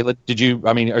you, Ayla?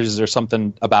 Is there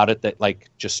something about it that like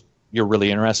just you're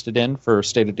really interested in for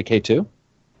State of Decay 2?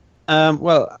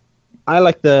 Well, I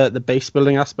like the base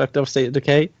building aspect of State of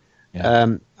Decay.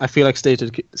 Yeah. I feel like State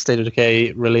of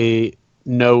Decay really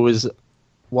knows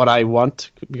what I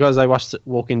want, because I watched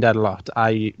Walking Dead a lot.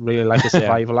 I really like the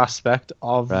survival aspect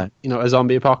of a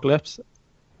zombie apocalypse.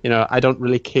 I don't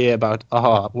really care about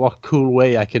what cool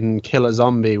way I can kill a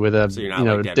zombie with a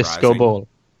like disco Rising. Ball.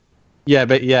 Yeah,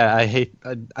 but I hate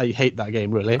that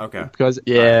game really. Okay. Because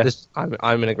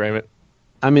I'm in agreement.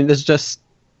 I mean, there's just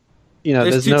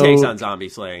there's two takes on zombie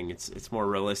slaying. It's more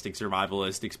realistic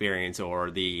survivalist experience,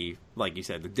 or the, like you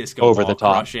said, the disco over ball the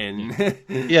top crushing.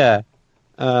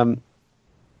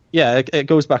 It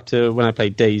goes back to when I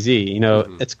played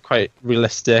DayZ. It's quite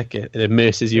realistic. It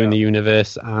immerses you in the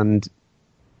universe, and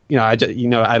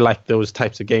I like those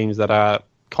types of games that are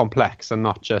complex and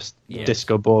not just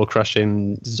disco ball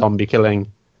crushing, zombie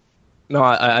killing. No,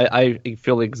 I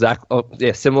feel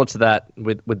similar to that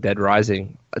with Dead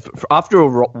Rising. After a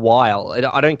while,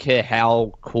 I don't care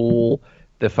how cool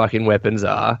the fucking weapons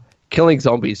are, killing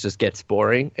zombies just gets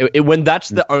boring. When that's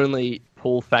the only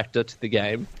pull factor to the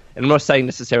game, and I'm not saying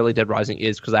necessarily Dead Rising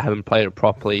is, because I haven't played it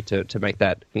properly to make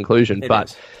that conclusion,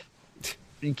 but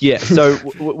yeah, so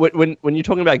when you're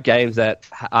talking about games that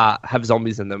have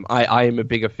zombies in them, I am a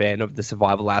bigger fan of the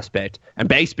survival aspect, and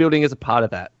base building is a part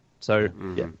of that. So,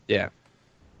 yeah.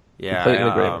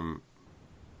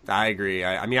 I agree.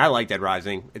 I mean, I like Dead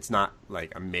Rising. It's not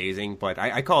like amazing, but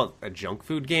I call it a junk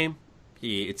food game.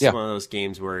 It's one of those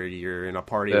games where you're in a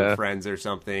party with friends or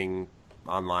something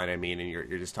online. I mean, and you're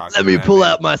just talking. Let me pull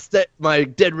out my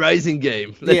Dead Rising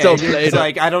game. Let's all play it.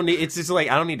 Like I don't need. It's just like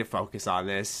I don't need to focus on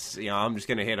this. I'm just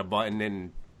gonna hit a button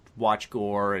and watch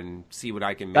gore and see what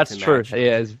I can. Mix That's true. Match.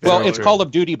 Yeah. It's Call of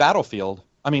Duty Battlefield.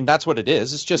 I mean, that's what it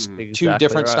is. It's just two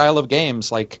different style of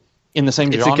games, like in the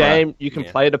same genre. It's a game you can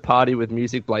play at a party with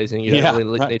music blazing. You don't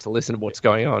really need to listen to what's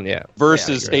going on. Yeah.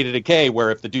 Versus State of Decay,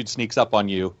 where if the dude sneaks up on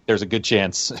you, there's a good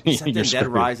chance. Except in Dead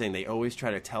Rising, they always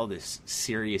try to tell this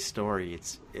serious story.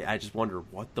 I just wonder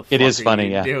what the fuck it is funny,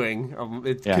 doing.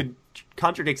 It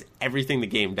contradicts everything the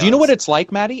game does. Do you know what it's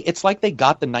like, Maddie? It's like they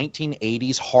got the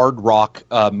 1980s hard rock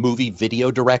movie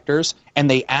video directors and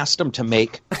they asked them to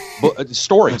make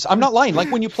stories. I'm not lying.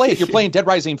 Like when you play it, you're playing Dead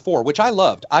Rising 4, which I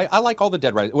loved. I like all the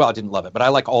Dead Rising. Well, I didn't love it, but I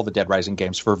like all the Dead Rising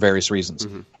games for various reasons.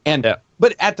 And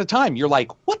but at the time, you're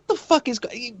like, what the fuck is?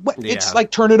 It's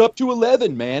like turn it up to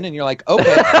 11, man. And you're like,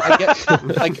 okay,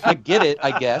 I get it,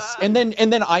 I guess. And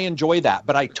then I enjoy that,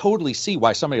 but I totally see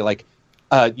why somebody like.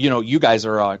 You guys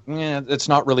are. It's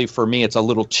not really for me. It's a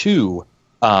little too.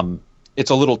 It's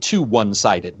a little too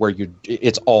one-sided, where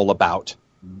it's all about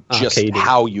just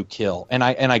how you kill, and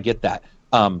I get that.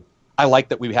 I like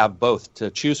that we have both to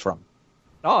choose from.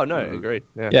 Oh no, agreed.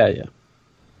 Yeah.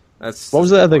 What was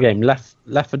the other game? Left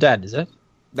 4 Dead, is it?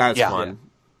 That's fun.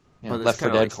 Yeah, but Left 4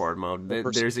 Dead like horde mode.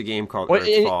 There's a game called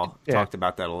Earthfall. Talked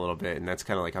about that a little bit, and that's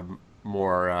kind of like a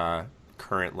more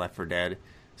current Left 4 Dead.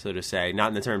 So to say, not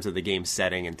in the terms of the game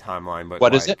setting and timeline, but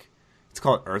what is it? It's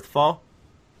called Earthfall.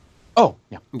 Oh,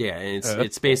 yeah. Yeah, and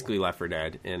it's basically Left 4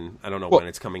 Dead, and I don't know when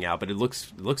it's coming out, but it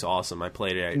looks awesome. I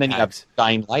played it. And then you have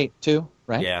Dying Light too,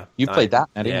 right? Yeah, you played that.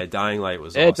 Yeah, Dying Light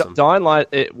was awesome. Dying Light,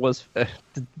 it was,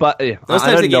 but those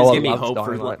types of games give me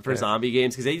hope for zombie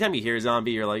games, because anytime you hear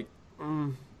zombie, you're like.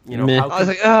 I was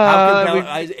like, how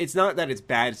compelling, it's not that it's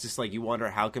bad. It's just like you wonder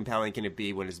how compelling can it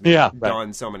be when it's been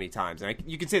done so many times. And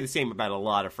you can say the same about a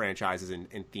lot of franchises and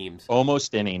themes.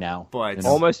 Almost any now, but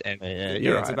almost any.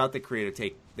 It's about the creative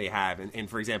take they have. And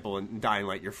for example, in Dying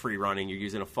Light, you're free running. You're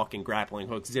using a fucking grappling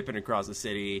hook, zipping across the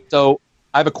city. So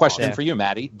I have a question for you,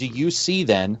 Maddie. Do you see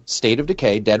then State of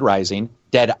Decay, Dead Rising,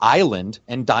 Dead Island,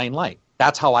 and Dying Light?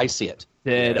 That's how I see it.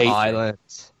 Dead Island.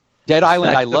 Dead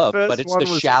Island I love, but it's the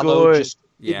shallow,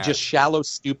 just shallow,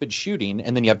 stupid shooting.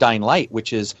 And then you have Dying Light,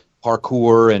 which is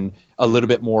parkour and a little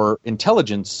bit more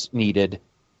intelligence needed.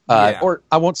 or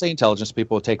I won't say intelligence.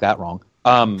 People will take that wrong.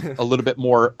 A little bit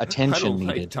more attention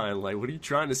needed. Like Dying Light. What are you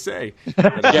trying to say?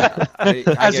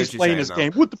 As he's playing this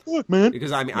game, what the fuck, man?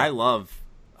 Because I mean, I love,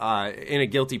 in a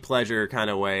guilty pleasure kind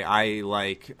of way, I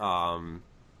like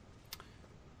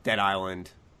Dead Island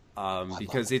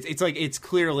because it's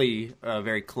clearly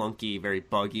very clunky, very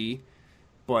buggy.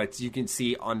 But you can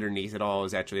see underneath it all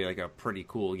is actually like a pretty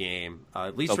cool game,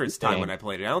 at least for its time when I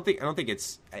played it. I don't think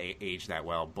it's aged that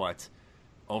well, but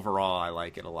overall I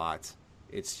like it a lot.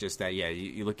 It's just that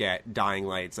you look at Dying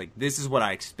Light, it's like this is what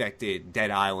I expected Dead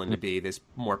Island to be, this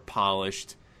more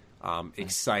polished,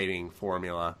 exciting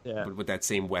formula with that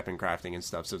same weapon crafting and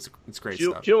stuff. So it's great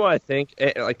stuff. Do you know what I think?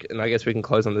 And I guess we can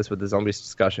close on this with the zombies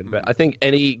discussion. But I think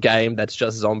any game that's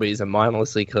just zombies and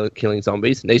mindlessly killing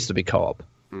zombies needs to be co-op.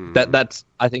 That's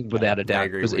I think without a doubt,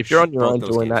 because if you're on your own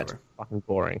doing that, it's fucking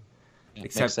boring.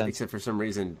 Except for some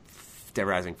reason, Dead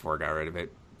Rising 4 got rid of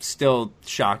it. Still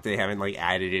shocked they haven't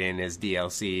added it in as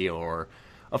DLC or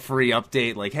a free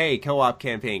update. Like, hey, co-op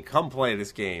campaign, come play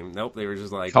this game. Nope, they were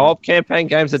just like co-op campaign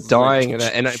games are dying,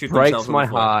 and it breaks my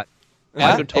heart.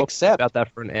 Yeah, I could talk about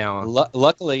that for an hour.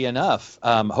 Luckily enough,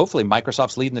 hopefully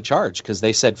Microsoft's leading the charge, because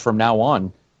they said from now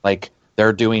on,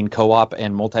 they're doing co-op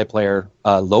and multiplayer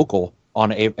local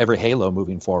on every Halo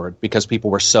moving forward, because people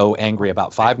were so angry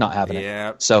about 5 not having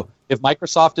it. So if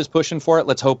Microsoft is pushing for it,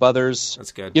 let's hope others.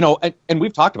 That's good. And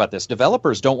we've talked about this.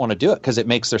 Developers don't want to do it because it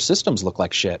makes their systems look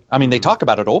like shit. I mean, they talk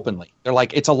about it openly. They're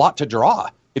like, it's a lot to draw.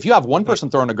 If you have one person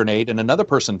throwing a grenade and another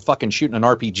person fucking shooting an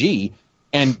RPG,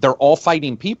 and they're all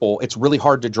fighting people, it's really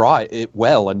hard to draw it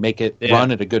well and make it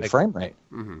run at a good frame rate.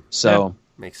 So.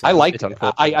 Makes sense. I like it.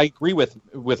 I agree with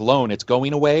Lone. It's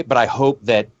going away, but I hope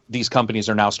that these companies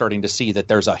are now starting to see that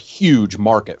there's a huge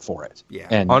market for it. Yeah.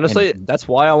 And honestly, that's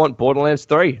why I want Borderlands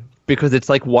 3, because it's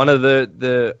one of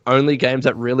the only games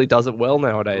that really does it well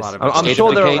nowadays. I'm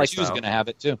sure there are who's going to have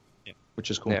it too, which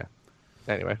is cool. Yeah.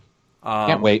 Anyway,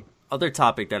 can't wait. Other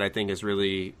topic that I think is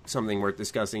really something worth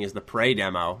discussing is the Prey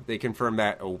demo. They confirmed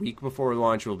that a week before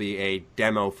launch will be a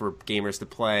demo for gamers to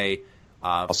play.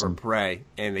 Awesome. For Prey,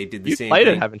 and they did the same thing. You played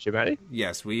it, haven't you, Matty?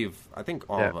 Yes, I think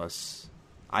all of us.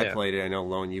 I played it. I know,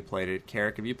 Lone, you played it.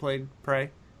 Carrick, have you played Prey?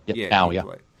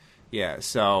 Yeah.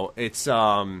 So it's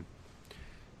I'm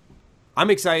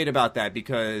excited about that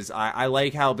because I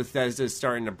like how Bethesda is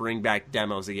starting to bring back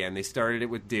demos again. They started it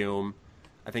with Doom.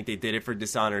 I think they did it for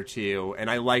Dishonored 2,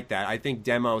 and I like that. I think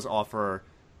demos offer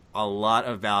a lot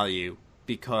of value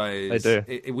because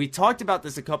we talked about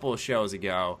this a couple of shows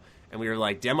ago. And we were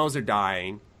like, demos are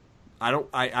dying.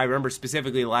 I remember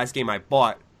specifically the last game I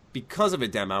bought because of a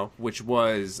demo, which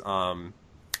was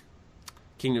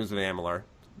Kingdoms of Amalur.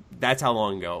 That's how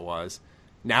long ago it was.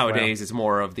 Nowadays, it's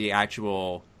more of the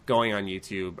actual going on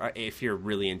YouTube. If you're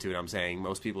really into it, I'm saying.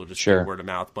 Most people just do word of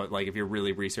mouth. But if you're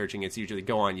really researching, it's usually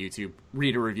go on YouTube,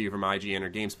 read a review from IGN or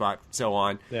GameSpot, so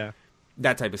on. Yeah.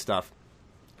 That type of stuff.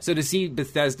 So to see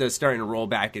Bethesda starting to roll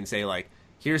back and say,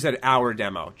 here's an hour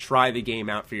demo. Try the game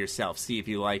out for yourself. See if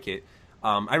you like it.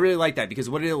 I really like that because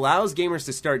what it allows gamers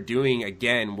to start doing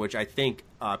again, which I think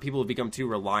people have become too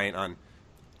reliant on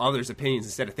others' opinions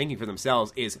instead of thinking for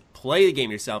themselves, is play the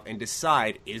game yourself and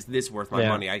decide, is this worth my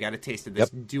money? I got a taste of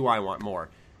this. Yep. Do I want more?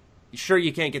 Sure,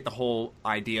 you can't get the whole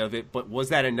idea of it, but was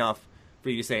that enough for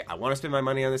you to say, I want to spend my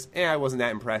money on this? I wasn't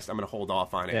that impressed. I'm going to hold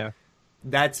off on it. Yeah.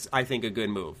 That's, I think, a good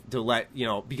move to let,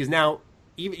 because now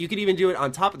you could even do it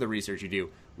on top of the research you do.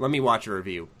 Let me watch a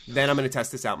review. Then I'm going to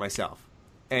test this out myself.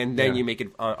 And then you make it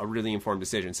a really informed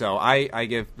decision. So I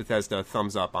give Bethesda a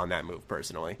thumbs up on that move,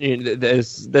 personally. Yeah,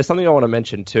 there's something I want to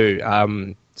mention, too.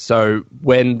 So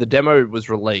when the demo was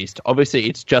released, obviously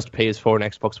it's just PS4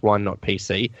 and Xbox One, not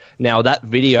PC. Now, that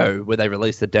video where they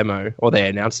released the demo, or they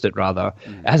announced it, rather,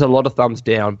 has a lot of thumbs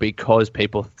down because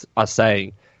people are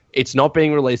saying it's not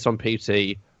being released on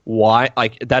PC. Why?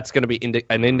 That's going to be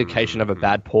an indication of a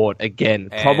bad port again.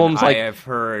 And problems I have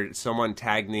heard someone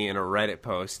tagged me in a Reddit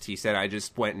post. He said, I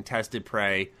just went and tested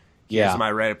Prey. Here's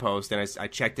my Reddit post, and I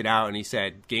checked it out, and he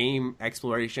said, game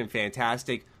exploration,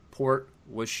 fantastic. Port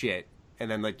was shit. And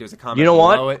then there's a comment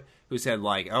below it who said,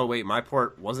 oh, wait, my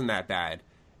port wasn't that bad.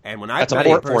 And when I played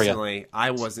it personally,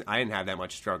 I didn't have that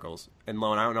much struggles. And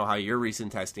Lone, I don't know how your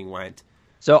recent testing went.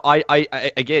 So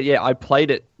I played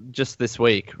it just this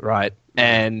week, right?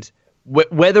 And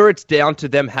whether it's down to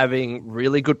them having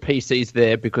really good PCs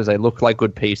there because they look like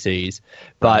good PCs,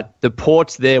 but the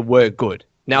ports there were good.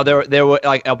 Now, there were,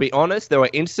 like, I'll be honest, there were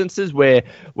instances where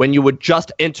when you would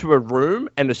just enter a room,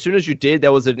 and as soon as you did,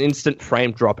 there was an instant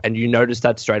frame drop, and you noticed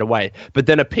that straight away. But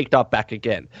then it picked up back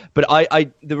again. But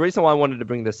the reason why I wanted to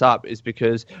bring this up is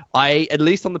because at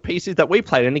least on the PCs that we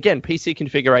played, and again, PC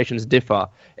configurations differ,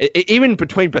 even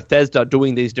between Bethesda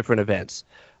doing these different events,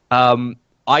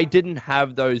 I didn't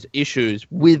have those issues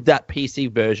with that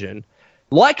PC version.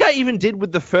 Like I even did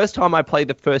with the first time I played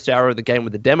the first hour of the game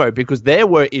with the demo, because there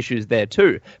were issues there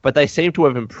too, but they seem to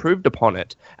have improved upon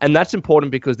it. And that's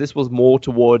important because this was more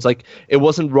towards, like, it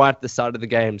wasn't right at the start of the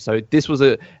game. So this was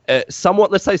a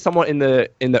somewhat, let's say somewhat in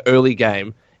the early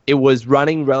game, it was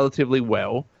running relatively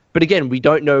well. But again, we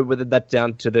don't know whether that's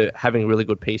down to the having really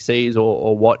good PCs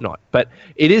or whatnot. But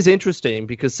it is interesting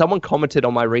because someone commented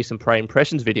on my recent Prey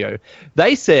Impressions video.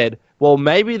 They said, well,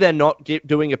 maybe they're not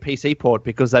doing a PC port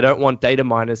because they don't want data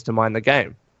miners to mine the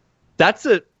game. That's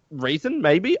a reason,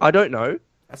 maybe. I don't know.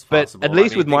 That's possible. But at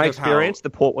least with my experience, the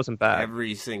port wasn't bad.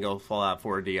 Every single Fallout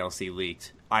 4 DLC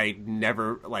leaked. I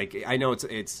never, I know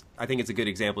it's I think it's a good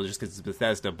example just because it's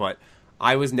Bethesda, but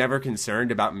I was never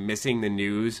concerned about missing the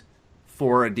news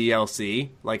for a DLC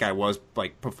like I was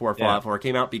before Fallout 4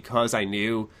 came out, because I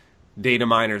knew data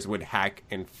miners would hack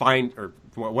and find, or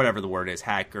whatever the word is,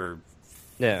 hack or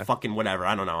fucking whatever.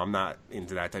 I don't know. I'm not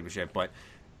into that type of shit, but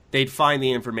they'd find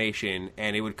the information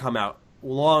and it would come out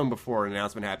long before an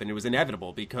announcement happened. It was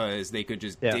inevitable because they could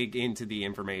just dig into the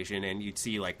information and you'd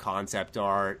see concept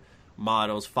art,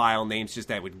 models, file names, just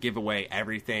that would give away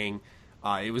everything.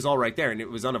 It was all right there, and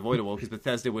it was unavoidable because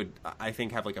Bethesda would, I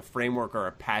think, have a framework or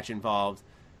a patch involved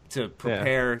to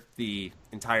prepare the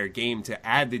entire game to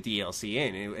add the DLC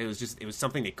in. It was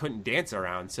something they couldn't dance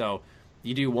around. So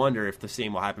you do wonder if the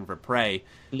same will happen for Prey,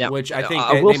 which I think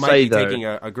they might be taking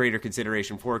a greater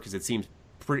consideration for, because it seems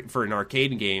for an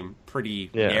arcade game pretty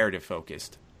narrative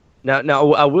focused.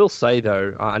 Now, I will say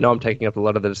though, I know I'm taking up a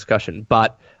lot of the discussion,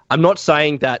 but I'm not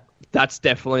saying that that's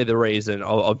definitely the reason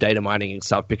of data mining and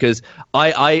stuff, because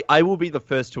I will be the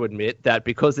first to admit that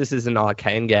because this is an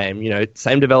arcane game,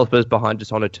 same developers behind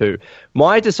Dishonored 2.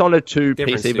 My Dishonored 2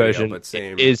 different PC studio,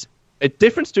 version is a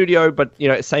different studio, but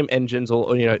same engines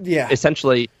or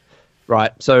essentially,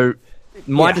 right? So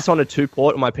my Dishonored 2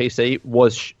 port on my PC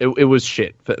was it was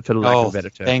shit for lack of a better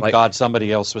term. Thank God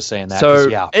somebody else was saying that. So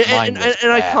and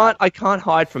I can't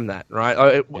hide from that,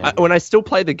 right? When I still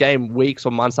play the game weeks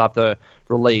or months after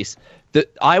release, that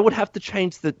I would have to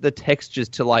change the textures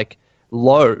to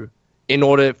low in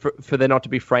order for there not to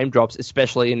be frame drops,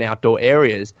 especially in outdoor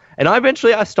areas. And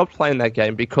I stopped playing that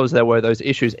game because there were those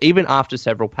issues, even after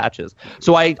several patches.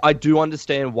 So I do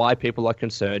understand why people are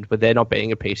concerned with there not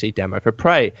being a PC demo for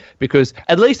Prey, because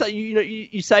at least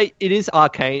you say it is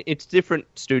arcane, it's different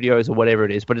studios or whatever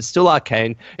it is, but it's still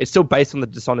arcane. It's still based on the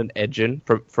Dishonored engine,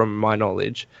 from my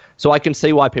knowledge. So I can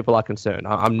see why people are concerned.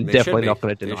 I'm definitely not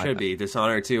going to deny that. It should be.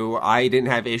 Dishonored 2, I didn't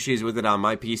have issues with it on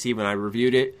my PC when I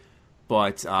reviewed it,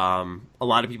 but a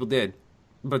lot of people did.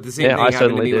 But the same thing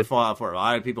happened to me with Fallout 4. A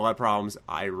lot of people had problems.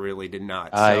 I really did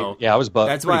not. So I was bugged.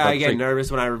 That's why I get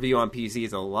nervous when I review on PC.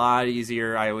 It's a lot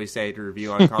easier, I always say, to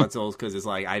review on consoles, because it's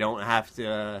I don't have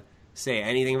to say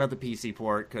anything about the PC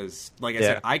port, because, like I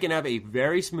said, I can have a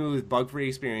very smooth, bug-free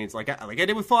experience like I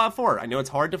did with Fallout 4. I know it's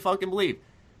hard to fucking believe.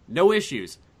 No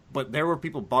issues. But there were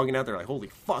people bugging out there holy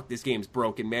fuck, this game's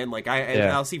broken, man.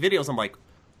 I'll see videos, I'm like,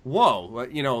 whoa,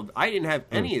 I didn't have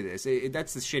any of this.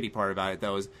 That's the shitty part about it,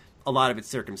 though, is a lot of it's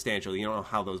circumstantial. You don't know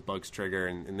how those bugs trigger,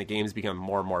 and the games become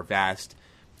more and more vast.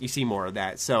 You see more of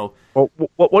that. So,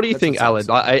 what do you think, Alan?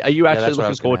 Are you actually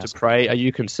looking forward to Prey? Are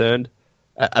you concerned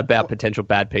about potential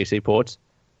bad PC ports?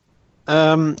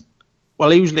 Well,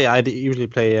 I usually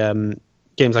play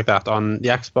games like that on the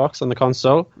Xbox, on the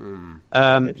console.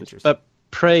 But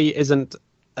Prey isn't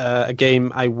a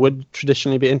game I would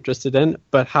traditionally be interested in,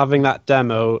 but having that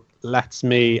demo lets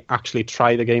me actually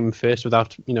try the game first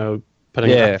without,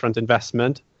 putting an upfront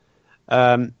investment.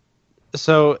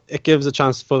 So it gives a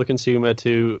chance for the consumer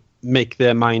to make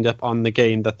their mind up on the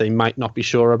game that they might not be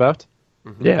sure about.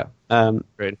 Mm-hmm. Yeah.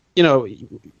 Great.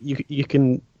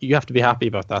 You have to be happy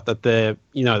about that. That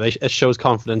it shows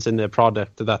confidence in their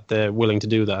product that they're willing to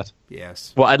do that.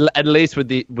 Yes. Well, at least with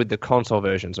the console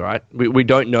versions, right? We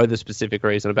don't know the specific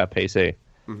reason about PC.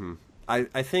 Mm-hmm.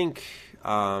 I think.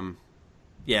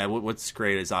 What's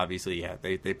great is obviously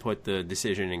they put the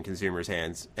decision in consumers'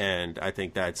 hands, and I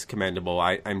think that's commendable.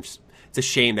 It's a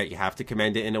shame that you have to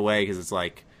commend it in a way, because it's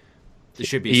it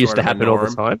should be. It used to happen all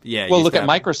the time. Yeah. Well, look at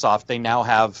Microsoft. They now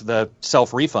have the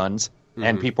self-refunds,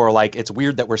 and people are like, "It's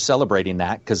weird that we're celebrating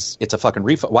that because it's a fucking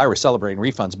refund. Why we're celebrating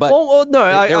refunds?" But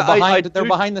no, they're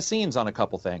behind the scenes on a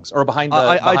couple things, or behind the.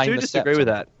 I do disagree with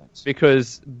that.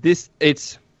 because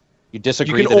you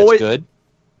disagree that it's good.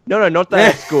 No, not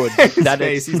that it's good.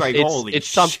 He's like, holy it's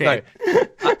shit.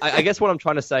 I guess what I'm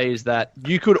trying to say is that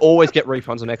you could always get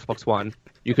refunds on Xbox One.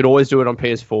 You could always do it on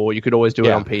PS4. You could always do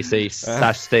it on PC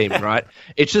 / Steam, right?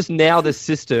 It's just now the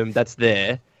system that's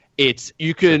there.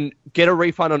 You can get a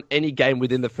refund on any game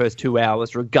within the first 2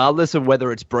 hours, regardless of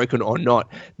whether it's broken or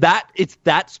not. It's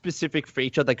that specific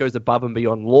feature that goes above and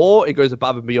beyond law. It goes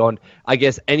above and beyond, I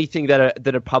guess, anything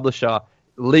that a publisher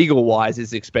legal wise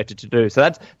is expected to do.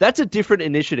 So that's a different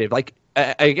initiative. Like,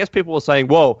 I guess people were saying,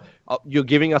 "Whoa, you're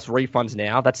giving us refunds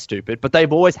now? That's stupid." But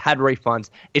they've always had refunds.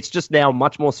 It's just now a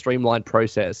much more streamlined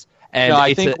process. And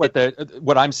I think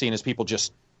what I'm seeing is people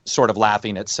just sort of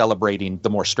laughing at celebrating the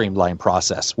more streamlined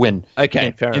process when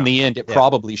in the end it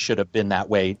probably should have been that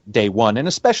way day one. And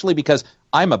especially because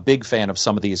I'm a big fan of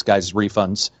some of these guys'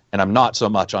 refunds and I'm not so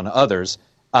much on others.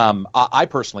 I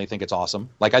personally think it's awesome.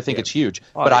 Like, I think it's huge.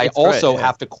 But I also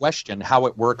have to question how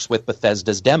it works with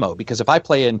Bethesda's demo. Because if I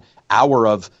play an hour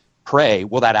of Prey,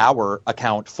 will that hour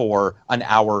account for an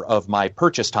hour of my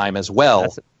purchase time as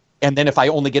well? And then if I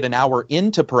only get an hour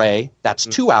into Prey, that's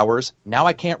 2 hours. Now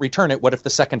I can't return it. What if the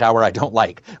second hour I don't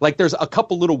like? Like, there's a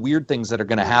couple little weird things that are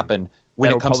going to happen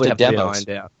when it comes to demos.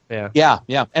 Yeah.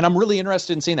 And I'm really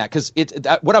interested in seeing that because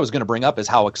what I was going to bring up is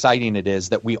how exciting it is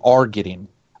that we are getting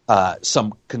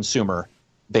some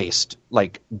consumer-based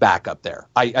backup there.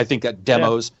 I think that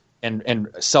demos and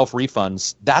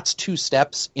self-refunds, that's 2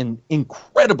 steps in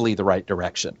incredibly the right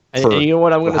direction. And you know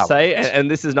what I'm going to say?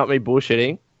 And this is not me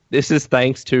bullshitting. This is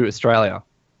thanks to Australia.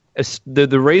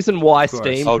 The reason why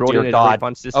Steam brought in a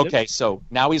refund system... Okay, so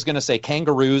now he's going to say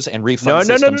kangaroos and refund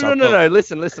systems No.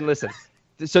 Listen.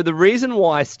 So the reason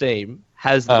why Steam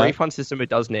has the refund system it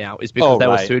does now is because they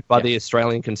were sued by the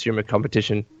Australian Consumer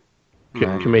Competition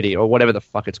Committee, or whatever the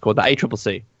fuck it's called, the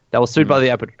ACCC. They were sued by the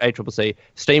ACCC.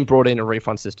 Steam brought in a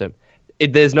refund system.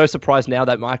 There's no surprise now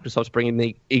that Microsoft's bringing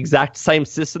the exact same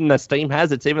system that Steam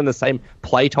has. It's even the same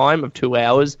playtime of 2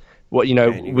 hours,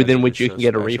 within which you can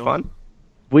get a refund.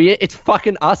 It's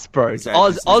fucking us, bro. Is that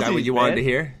what you wanted to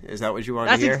hear? Is that what you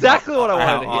wanted to hear? That's exactly what I wanted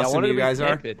to hear. How awesome you guys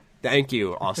are. Thank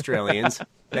you, Australians.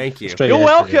 Thank you. You're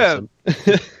welcome.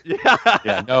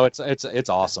 No, it's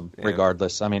awesome.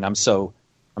 Regardless, I mean, I'm so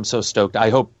stoked. I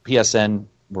hope PSN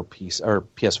or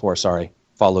PS4,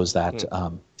 follows that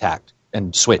tact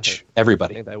and Switch.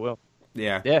 Everybody. I think they will.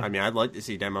 Yeah. I mean, I'd like to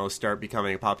see demos start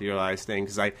becoming a popularized thing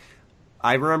because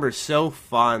I remember so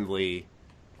fondly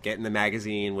getting the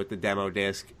magazine with the demo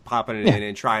disc, popping it in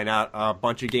and trying out a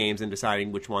bunch of games and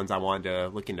deciding which ones I wanted to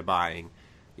look into buying.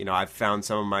 I've found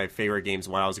some of my favorite games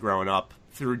when I was growing up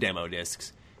through demo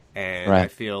discs. And I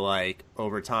feel like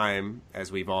over time,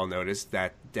 as we've all noticed,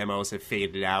 that demos have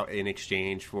faded out in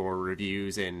exchange for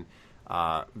reviews and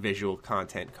visual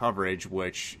content coverage,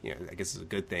 which I guess is a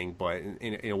good thing. But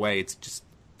in a way, it's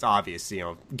obvious.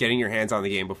 Getting your hands on the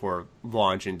game before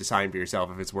launch and deciding for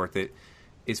yourself if it's worth it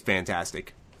is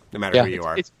fantastic, no matter who you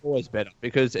are. It's always better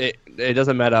because it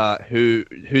doesn't matter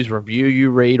whose review you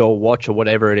read or watch or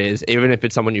whatever it is, even if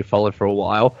it's someone you followed for a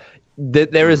while.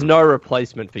 There is no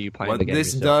replacement for you playing the game.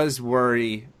 This does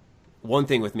worry. One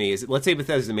thing with me is, let's say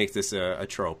Bethesda makes this a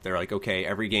trope. They're like, okay,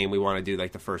 every game we want to do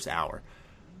the first hour.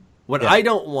 What I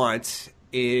don't want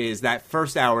is that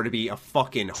first hour to be a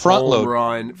fucking home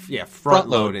run. Yeah, front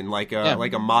loading like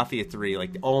a Mafia 3.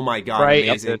 Like, oh my god,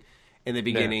 amazing. In the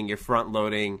beginning, you're front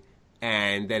loading,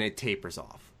 and then it tapers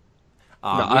off.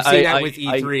 We've seen that with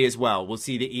E3 as well. We'll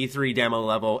see the E3 demo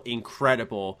level,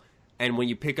 incredible. And when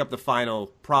you pick up the final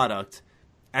product,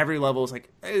 every level is like,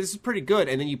 hey, this is pretty good.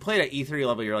 And then you play that E3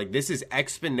 level, you're like, this is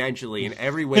exponentially in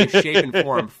every way, shape, and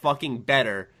form fucking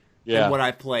better than what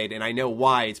I've played. And I know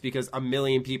why. It's because a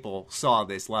million people saw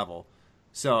this level.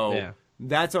 So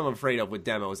that's what I'm afraid of with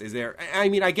demos. I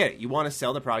mean, I get it. You want to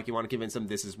sell the product. You want to convince them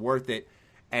this is worth it.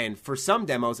 And for some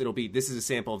demos, it'll be, this is a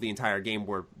sample of the entire game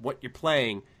where what you're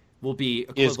playing will be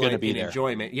equivalent in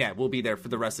enjoyment. Yeah, we'll be there for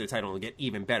the rest of the title and get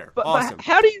even better. Awesome. But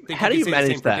how do you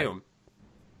manage that?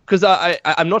 Because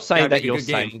I'm not saying that you're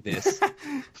saying this.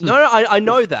 No, I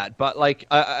know that, but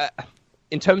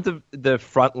in terms of the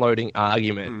front loading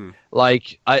argument,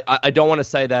 I don't want to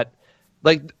say that.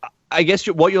 I guess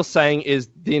what you're saying is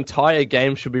the entire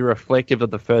game should be reflective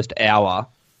of the first hour,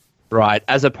 right?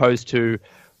 As opposed to,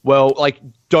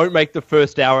 don't make the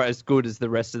first hour as good as the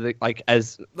rest of the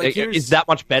is that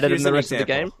much better than the rest of the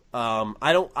game? I'm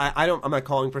not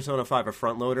calling Persona 5 a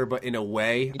front loader, but in a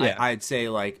way, I'd say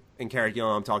in Character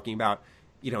I'm talking about.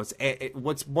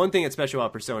 What's one thing that's special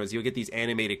about Persona is you'll get these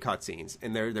animated cutscenes,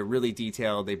 and they're really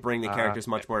detailed. They bring the characters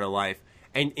much more to life,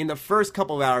 And in the first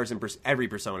couple of hours in every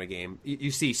Persona game,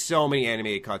 you see so many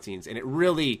animated cutscenes, and it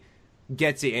really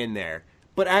gets you in there.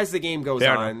 But as the game goes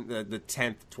on, the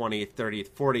 10th, 20th, 30th,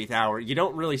 40th hour, you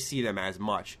don't really see them as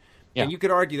much. Yeah. And you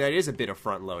could argue that it is a bit of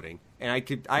front loading, and I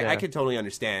could totally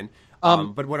understand.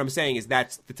 But what I'm saying is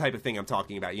that's the type of thing I'm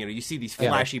talking about. You know, you see these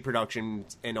flashy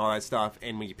productions and all that stuff,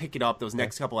 and when you pick it up those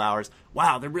next couple hours,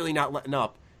 wow, they're really not letting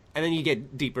up. And then you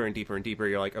get deeper and deeper and deeper.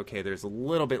 You're like, okay, there's a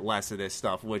little bit less of this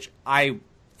stuff, which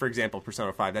for example,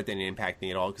 Persona 5, that didn't impact me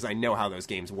at all because I know how those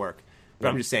games work. But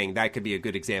I'm just saying that could be a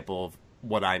good example of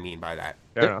what I mean by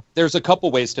that. There's a couple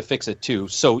ways to fix it, too.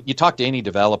 So you talk to any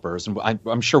developers, and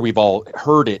I'm sure we've all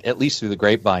heard it, at least through the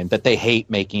grapevine, that they hate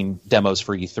making demos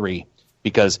for E3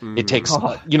 because it takes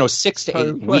 6 to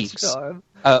 8 weeks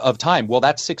of time. Well,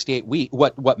 that's 6 to 8 weeks.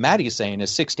 What Maddie's saying is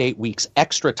 6 to 8 weeks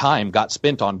extra time got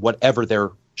spent on whatever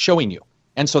they're showing you.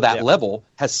 And so that level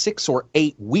has 6 or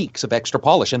 8 weeks of extra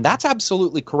polish. And that's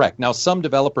absolutely correct. Now, some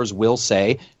developers will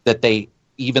say that they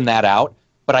even that out.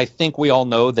 But I think we all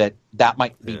know that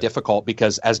might be difficult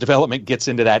because as development gets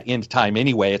into that end time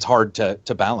anyway, it's hard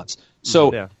to balance.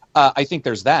 So I think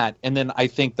there's that. And then I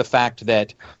think the fact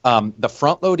that the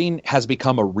front loading has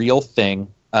become a real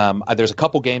thing. There's a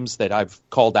couple games that I've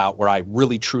called out where I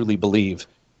really, truly believe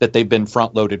that they've been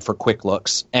front loaded for quick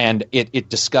looks. And it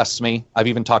disgusts me. I've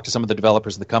even talked to some of the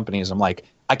developers of the companies. I'm like,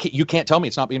 you can't tell me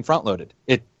it's not being front loaded.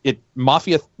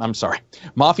 Mafia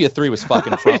 3 was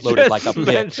fucking front loaded like a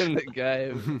bitch. The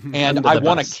game. And I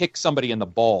want to kick somebody in the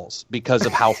balls because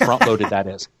of how front loaded that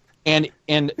is. And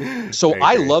so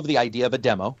I love the idea of a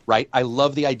demo, right? I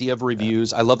love the idea of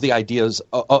reviews. I love the ideas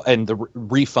and the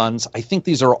refunds. I think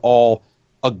these are all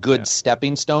a good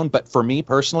stepping stone. But for me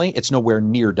personally, it's nowhere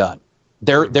near done.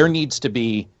 There needs to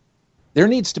be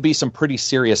some pretty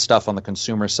serious stuff on the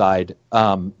consumer side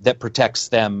that protects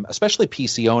them, especially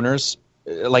PC owners.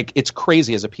 Like, it's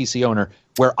crazy as a PC owner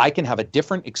where I can have a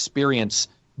different experience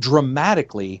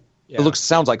dramatically. Yeah.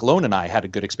 Sounds like Lone and I had a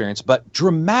good experience, but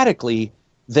dramatically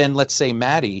than, let's say,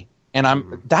 Maddie. And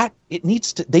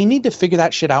they need to figure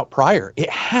that shit out prior. It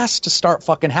has to start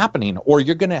fucking happening, or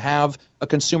you're going to have a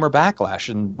consumer backlash.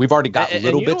 And we've already got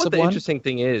little bits of one. The interesting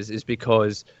thing is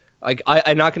because. I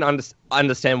can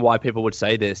understand why people would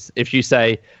say this. If you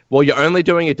say, well, you're only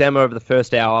doing a demo of the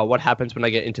first hour, what happens when I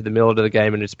get into the middle of the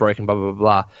game and it's broken, blah, blah,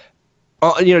 blah,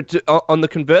 blah. On the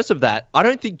converse of that, I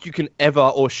don't think you can ever,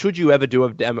 or should you ever do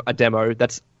a demo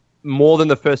that's more than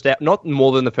the first hour, not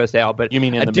more than the first hour, but you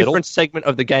mean in a the different middle? Segment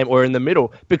of the game or in the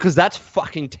middle, because that's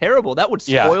fucking terrible. That would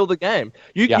spoil the game.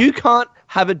 You can't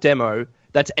have a demo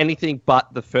that's anything but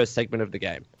the first segment of the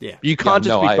game. Yeah. You can't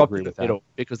just be dropped in the middle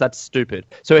because that's stupid.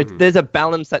 So there's a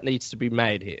balance that needs to be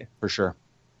made here. For sure.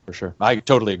 I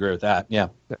totally agree with that. Yeah.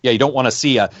 You don't want to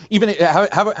see how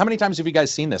many times have you guys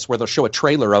seen this where they'll show a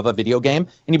trailer of a video game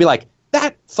and you'd be like,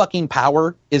 that fucking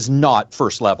power is not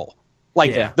first level.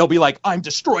 Like, they'll be like, I'm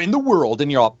destroying the world. And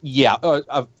you're all, matter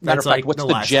of fact, like what's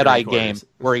the Jedi game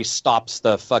where he stops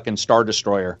the fucking Star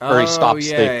Destroyer? Or he stops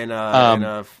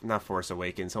not Force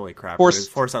Awakens. Holy crap. Force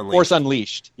Unleashed. Force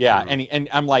Unleashed. Yeah. And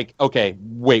I'm like, okay,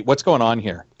 wait, what's going on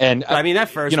here? And I mean, that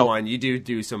first one, you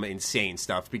do some insane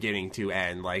stuff beginning to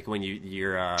end. Like when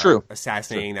you're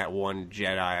assassinating that one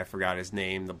Jedi, I forgot his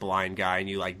name, the blind guy, and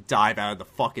you like dive out of the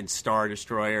fucking Star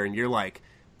Destroyer and you're like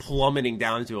plummeting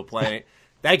down to a planet.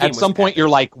 At some point, you're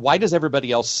like, why does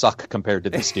everybody else suck compared to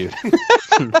this dude?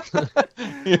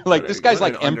 You're like, this guy's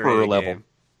like Emperor level. Game.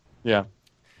 Yeah.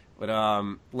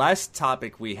 But last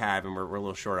topic we have, and we're a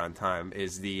little short on time,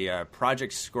 is the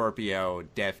Project Scorpio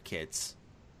dev kits.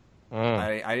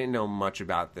 I didn't know much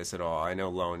about this at all. I know,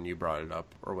 Lone, you brought it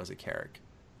up, or was it Carrick?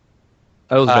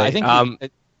 That was me. I think brought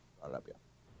it up, yeah.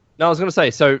 No, I was going to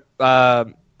say, so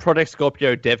Project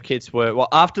Scorpio dev kits were,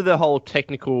 after the whole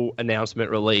technical announcement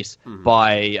release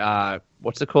by,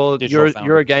 what's it called?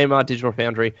 Eurogamer, Digital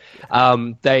Foundry.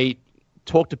 They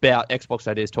talked about, Xbox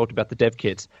that is, talked about the dev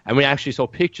kits. And we actually saw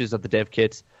pictures of the dev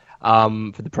kits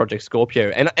for the Project Scorpio.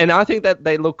 And I think that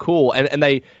they look cool. And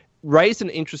they raised an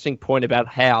interesting point about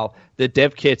how the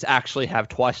dev kits actually have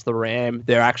twice the RAM.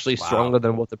 They're actually stronger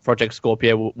than what the Project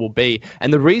Scorpio will be.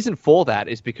 And the reason for that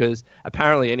is because,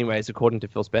 apparently anyways, according to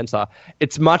Phil Spencer,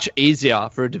 it's much easier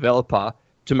for a developer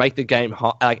to make the game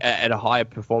at a higher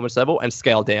performance level and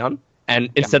scale down,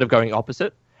 and instead of going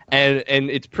opposite. And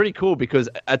it's pretty cool because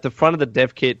at the front of the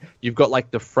dev kit, you've got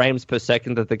like the frames per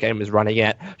second that the game is running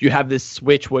at. You have this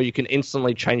switch where you can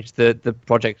instantly change the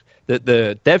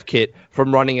dev kit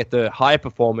from running at the higher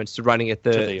performance to running at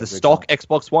the stock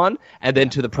Xbox One, and then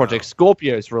to the Project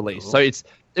Scorpio's release. Cool. So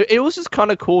it was just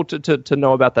kind of cool to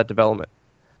know about that development.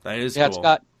 That is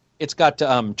cool. It's got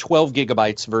 12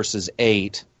 gigabytes versus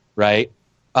 8, right?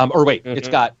 It's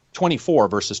got 24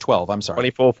 versus 12. I'm sorry.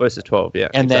 24 versus 12, yeah.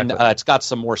 And then it's got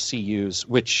some more CUs,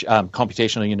 which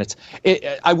computational units.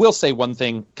 I will say one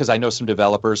thing, because I know some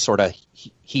developers sort of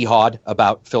hee-hawed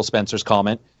about Phil Spencer's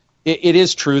comment. It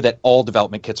is true that all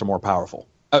development kits are more powerful.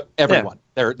 Everyone.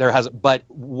 Yeah. But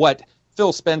what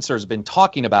Phil Spencer's been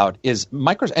talking about is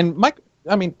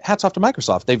hats off to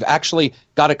Microsoft. They've actually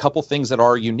got a couple things that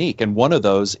are unique, and one of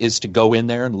those is to go in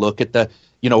there and look at the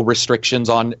restrictions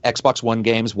on Xbox One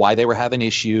games, why they were having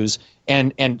issues,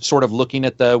 and sort of looking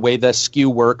at the way the SKU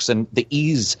works and the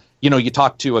ease. You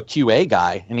talk to a QA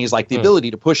guy, and he's like, the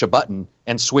ability to push a button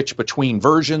and switch between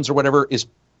versions or whatever is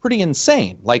pretty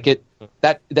insane. Like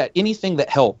that anything that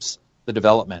helps the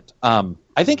development.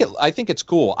 I think it's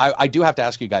cool. I do have to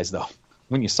ask you guys though,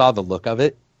 when you saw the look of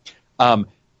it,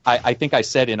 I think I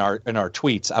said in our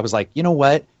tweets, I was like, you know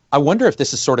what? I wonder if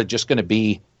this is sort of just going to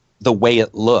be the way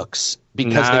it looks,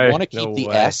 because they want to keep the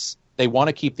S. They want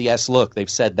to keep the S look. They've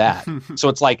said that. So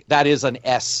it's like that is an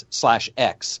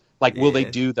S/X. Like, will they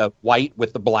do the white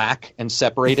with the black and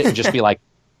separate it and just be like,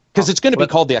 because it's going to be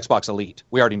called the Xbox Elite.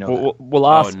 We already know that. We'll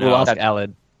ask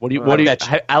Aled.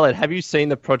 Aled, have you seen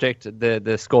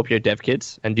the Scorpio dev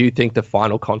kits, and do you think the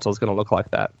final console is going to look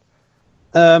like that?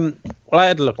 Well, I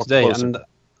had a look today, and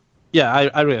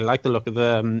I really like the look of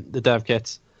the dev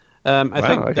kits. I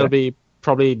think there'll be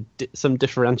probably some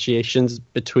differentiations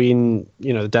between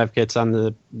the dev kits and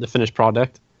the finished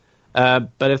product. But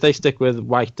if they stick with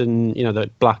white and the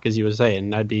black, as you were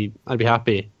saying, I'd be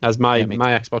happy. As my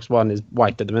Xbox One is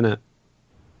white at the minute.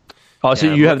 Oh,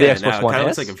 so you have the Xbox One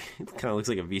S? It kind of looks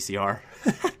like a VCR.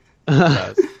 I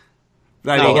guess that's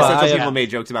what people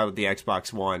made jokes about with the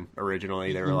Xbox One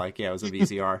originally. They were like, "Yeah, it was a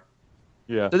VCR."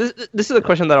 Yeah. So this is a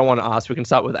question that I want to ask. We can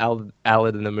start with Aled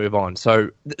and then move on.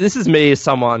 So this is me as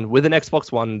someone with an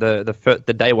Xbox One,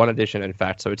 the day one edition, in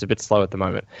fact. So it's a bit slow at the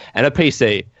moment, and a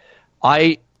PC.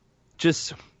 I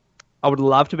would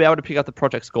love to be able to pick up the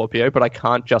Project Scorpio, but I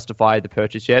can't justify the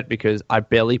purchase yet because I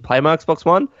barely play my Xbox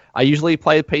One. I usually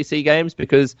play PC games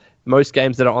because most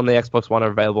games that are on the Xbox One are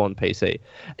available on PC.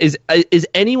 Is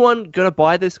anyone going to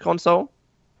buy this console?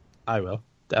 I will,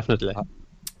 definitely.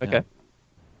 Okay. Yeah.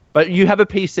 But you have a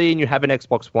PC and you have an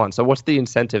Xbox One, so what's the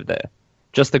incentive there?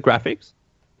 Just the graphics?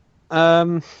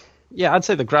 Yeah, I'd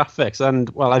say the graphics.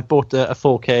 And, well, I've bought a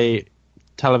 4K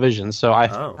television, so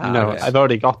I've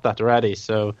already got that already,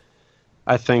 so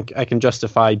I think I can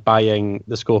justify buying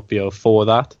the Scorpio for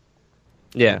that.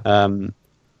 Yeah. And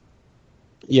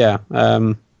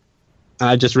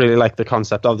I just really like the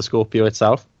concept of the Scorpio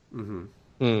itself. Mm-hmm.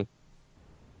 Mm.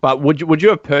 But would you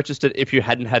have purchased it if you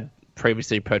hadn't had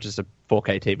previously purchased a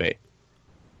 4K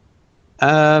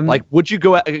TV? Would you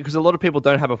go out, because a lot of people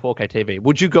don't have a 4K TV,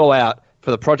 would you go out for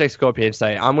the Project Scorpio and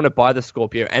say, I'm going to buy the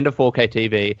Scorpio and a 4K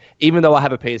TV, even though I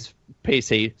have a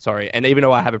PC, and even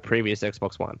though I have a previous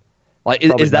Xbox One?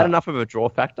 Is that enough of a draw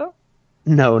factor?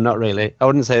 No, not really. I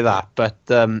wouldn't say that, but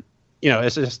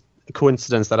it's just a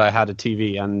coincidence that I had a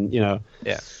TV and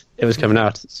it was coming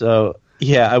out. So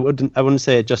yeah, I wouldn't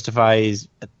say it justifies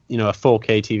a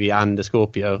 4K TV and a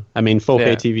Scorpio. I mean,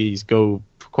 4K TVs go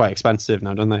quite expensive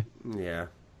now, don't they? Yeah,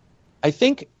 I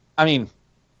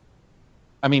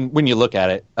mean, when you look at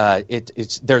it,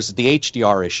 there's the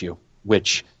HDR issue,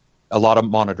 which a lot of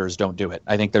monitors don't do it.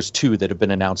 I think there's 2 that have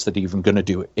been announced that are even going to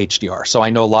do HDR. So I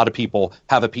know a lot of people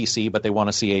have a PC, but they want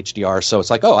to see HDR. So it's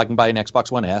like, I can buy an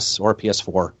Xbox One S or a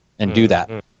PS4 and do that.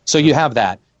 So you have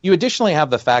that. You additionally have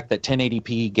the fact that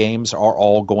 1080p games are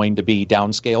all going to be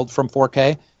downscaled from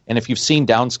 4K. And if you've seen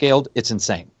downscaled, it's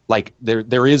insane. Like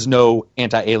there is no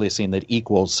anti-aliasing that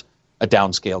equals a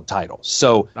downscaled title.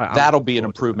 So that'll be an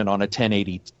improvement on a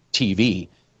 1080 TV.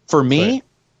 For me, right,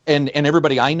 and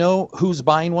everybody I know who's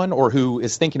buying one or who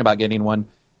is thinking about getting one,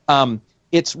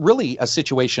 it's really a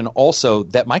situation also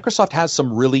that Microsoft has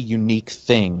some really unique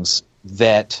things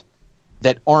that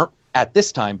aren't at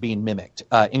this time being mimicked,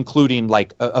 including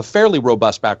like a fairly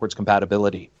robust backwards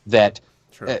compatibility that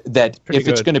if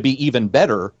it's going to be even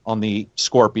better on the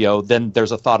Scorpio, then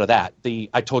there's a thought of that.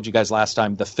 I told you guys last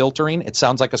time, the filtering, it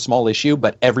sounds like a small issue,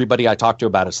 but everybody I talk to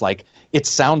about it's like, it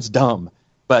sounds dumb,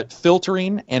 but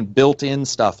filtering and built-in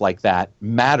stuff like that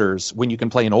matters when you can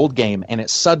play an old game and it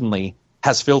suddenly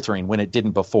has filtering when it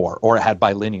didn't before, or it had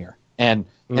bilinear. And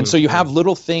so you have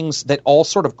little things that all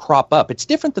sort of crop up. It's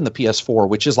different than the PS4,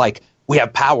 which is like, we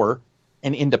have power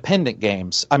and independent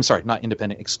games. I'm sorry, not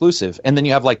independent, exclusive. And then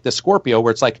you have like the Scorpio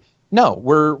where it's like, no,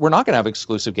 we're not going to have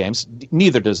exclusive games.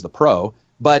 Neither does the Pro.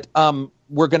 But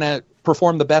we're going to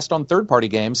perform the best on third-party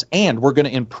games, and we're going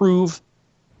to improve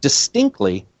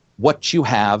distinctly what you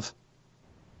have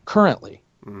currently.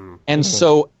 And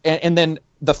so, and then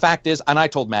the fact is, and I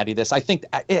told Maddie this, I think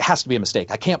it has to be a mistake.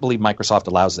 I can't believe Microsoft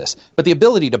allows this. But the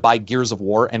ability to buy Gears of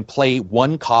War and play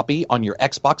one copy on your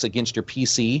Xbox against your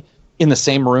PC in the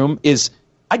same room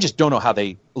I just don't know how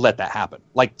they let that happen.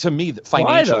 Like, to me,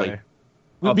 financially,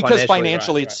 because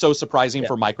financially it's so surprising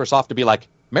for Microsoft to be like,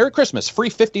 Merry Christmas, free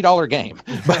 $50 game.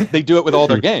 But they do it with all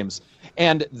their games.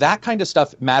 And that kind of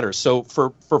stuff matters. So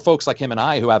for folks like him and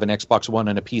I who have an Xbox One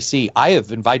and a PC, I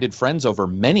have invited friends over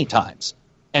many times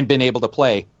and been able to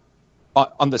play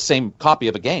on the same copy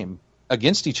of a game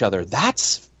against each other.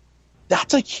 That's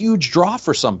a huge draw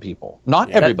for some people. Not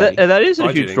everybody. That is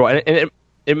a huge draw. And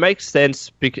it makes sense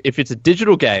because if it's a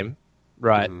digital game,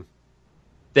 right,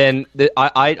 then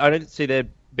I don't see there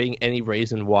being any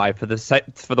reason why for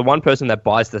the one person that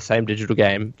buys the same digital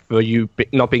game for you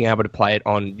not being able to play it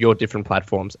on your different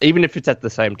platforms, even if it's at the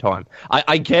same time.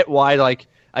 I get why, like,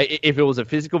 if it was a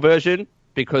physical version,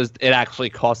 because it actually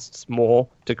costs more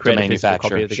to create a physical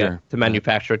copy of the game, to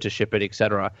manufacture it, to ship it,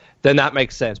 etc., then that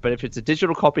makes sense. But if it's a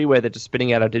digital copy where they're just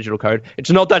spitting out a digital code, it's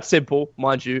not that simple,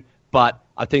 mind you, but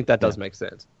I think that does make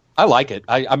sense. I like it.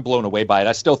 I'm blown away by it.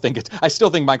 I still think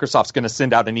Microsoft's going to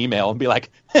send out an email and be like,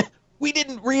 we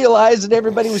didn't realize that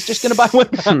everybody was just going to buy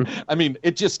one. I mean,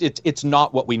 it's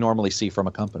not what we normally see from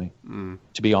a company,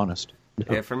 to be honest.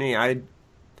 Yeah, for me, I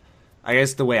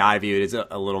guess the way I view it is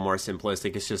a little more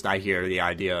simplistic. It's just I hear the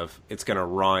idea of it's going to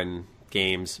run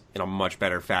games in a much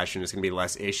better fashion. It's going to be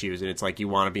less issues, and it's like you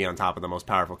want to be on top of the most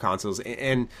powerful consoles.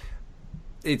 And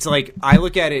it's like I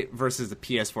look at it versus the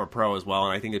PS4 Pro as well,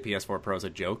 and I think the PS4 Pro is a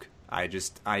joke. I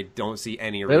don't see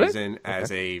any reason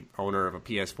as a owner of a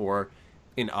PS4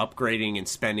 in upgrading and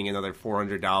spending another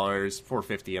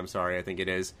 $450, I'm sorry, I think it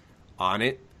is, on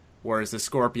it. Whereas the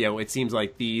Scorpio, it seems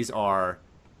like these are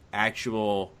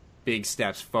actual big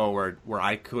steps forward where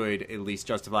I could at least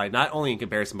justify, not only in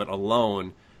comparison, but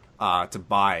alone, to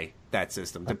buy that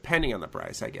system, depending on the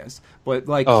price, I guess. But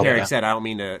like Eric said, I don't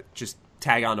mean to just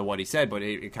tag on to what he said, but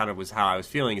it kind of was how I was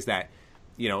feeling, is that,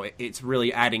 you know, it's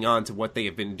really adding on to what they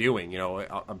have been doing, you know,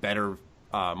 a better,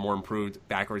 more improved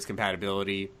backwards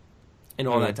compatibility and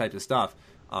all that type of stuff.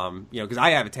 You know, because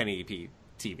I have a 1080p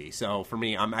TV, so for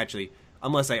me, I'm actually,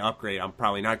 unless I upgrade, I'm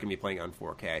probably not going to be playing on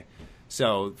 4K.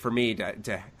 So for me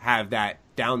to have that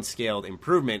downscaled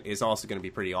improvement is also going to be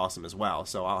pretty awesome as well.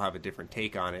 So I'll have a different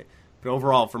take on it. But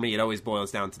overall, for me, it always boils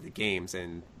down to the games,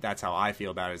 and that's how I feel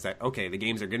about it, is that, okay, the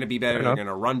games are going to be better, they're going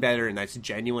to run better, and that's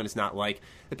genuine. It's not like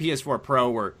the PS4 Pro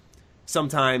where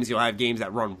sometimes you'll have games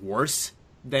that run worse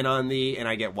than on the, and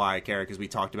I get why, Kara, because we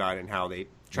talked about it and how they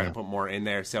try to put more in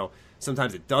there. So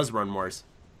sometimes it does run worse.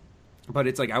 But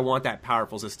it's like I want that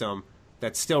powerful system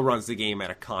that still runs the game at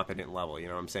a competent level, you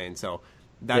know what I'm saying? So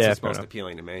that's what's most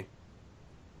appealing to me.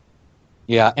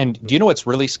 Yeah, and do you know what's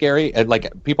really scary?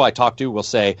 Like, people I talk to will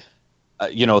say,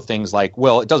 you know, things like,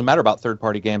 well, it doesn't matter about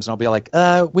third-party games. And I'll be like,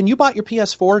 when you bought your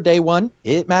PS4 day one,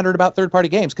 it mattered about third-party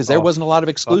games because there wasn't a lot of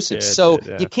exclusives.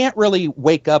 You can't really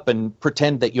wake up and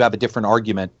pretend that you have a different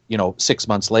argument, you know, 6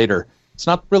 months later. It's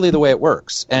not really the way it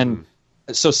works. And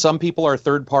so some people are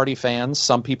third-party fans.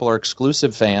 Some people are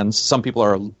exclusive fans. Some people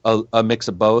are a mix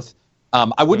of both.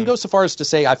 I wouldn't go so far as to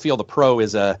say I feel the Pro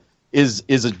is a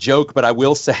joke, but I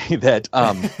will say that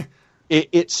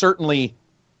it certainly...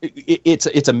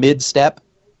 It's a mid-step,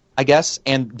 I guess,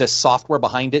 and the software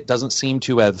behind it doesn't seem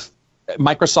to have...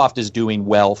 Microsoft is doing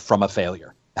well from a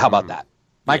failure. How about that?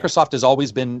 Microsoft has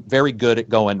always been very good at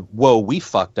going, whoa, we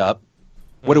fucked up.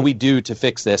 What do we do to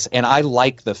fix this? And I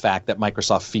like the fact that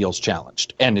Microsoft feels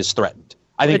challenged and is threatened.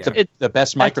 I think the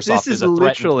best Microsoft is a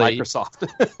threatened Microsoft.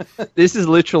 This is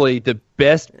literally the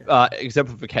best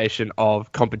exemplification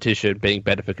of competition being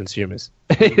better for consumers.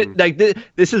 Like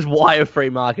this is why a free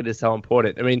market is so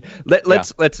important. I mean,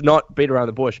 let's not beat around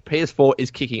the bush. PS4 is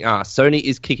kicking ass. Sony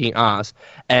is kicking ass,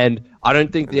 and I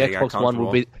don't think the Xbox One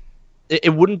will be.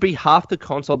 It wouldn't be half the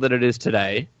console that it is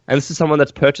today. And this is someone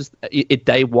that's purchased it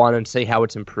day one and see how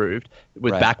it's improved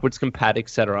with backwards compat,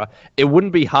 etc. It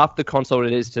wouldn't be half the console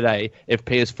it is today if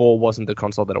PS4 wasn't the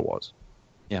console that it was.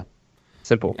 Yeah.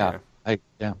 Simple. Yeah.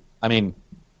 I mean,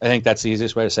 I think that's the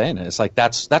easiest way of saying it. It's like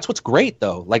that's what's great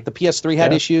though. Like the PS3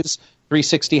 had issues,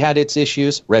 360 had its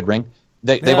issues, Red Ring.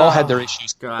 They've all had their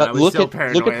issues. God, but look at the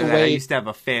way I used to have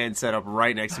a fan set up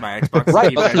right next to my Xbox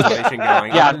TV ventilation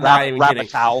going. Yeah, wrap a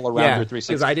towel around your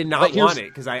 360. Because I did not want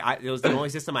it. Because it was the only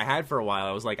system I had for a while.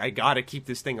 I was like, I got to keep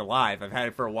this thing alive. I've had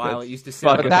it for a while. It used to sit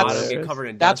on the bottom, get covered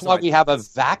in dust. That's why we have a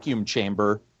vacuum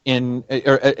chamber in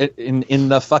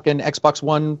the fucking Xbox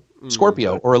One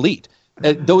Scorpio or Elite.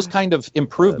 those kind of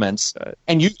improvements,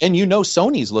 and you know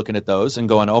Sony's looking at those and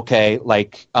going, okay,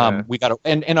 like we got to,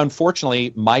 and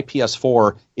unfortunately my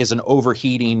PS4 is an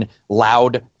overheating,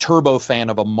 loud turbo fan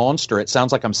of a monster. It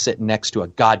sounds like I'm sitting next to a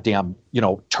goddamn,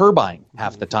 turbine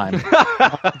half the time.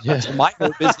 So my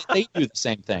hope is that they do the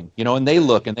same thing, and they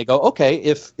look and they go, okay,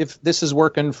 if this is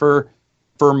working for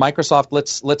Microsoft,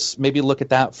 let's maybe look at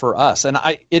that for us. And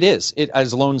it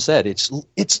as Lone said, it's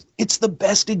the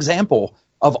best example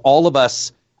of all of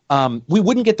us. We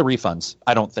wouldn't get the refunds,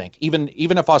 I don't think. Even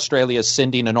if Australia is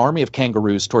sending an army of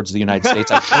kangaroos towards the United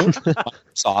States, I think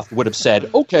Microsoft would have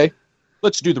said, okay,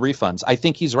 let's do the refunds. I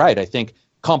think he's right. I think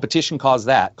competition caused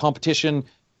that. Competition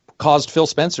caused Phil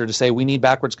Spencer to say we need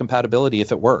backwards compatibility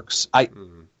if it works.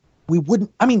 We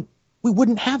wouldn't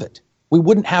have it. We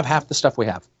wouldn't have half the stuff we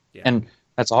have. Yeah. And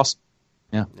that's awesome.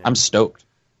 Yeah, I'm stoked.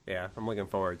 Yeah, I'm looking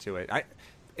forward to it.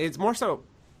 It's more so,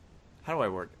 how do I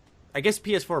word it? I guess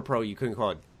PS4 Pro, you couldn't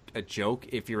call it a joke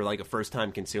if you're like a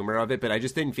first-time consumer of it, but I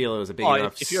just didn't feel it was a big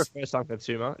enough... If you're a first-time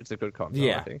consumer, it's a good console,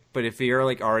 yeah, I think. But if you're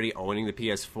like already owning the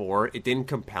PS4, it didn't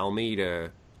compel me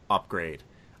to upgrade.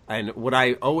 And what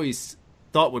I always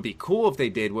thought would be cool if they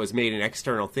did was made an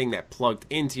external thing that plugged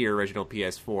into your original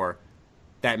PS4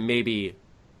 that maybe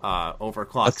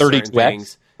overclocked certain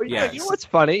things. Yeah, you know what's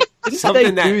funny?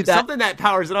 Something that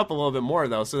powers it up a little bit more,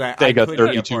 though, so that they got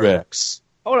 32X.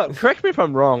 Hold on, correct me if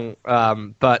I'm wrong,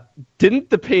 but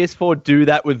didn't the PS4 do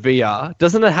that with VR?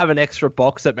 Doesn't it have an extra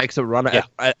box that makes it run at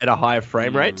a higher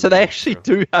frame rate? So they actually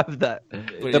do have that.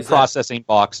 The processing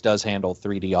box does handle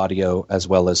 3D audio as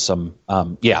well as some,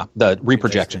 the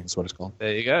reprojection is what it's called.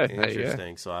 There you go.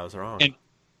 Interesting, so I was wrong. And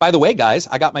by the way, guys,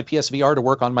 I got my PSVR to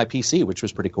work on my PC, which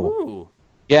was pretty cool. Ooh.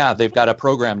 Yeah, they've got a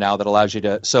program now that allows you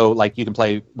to, so like you can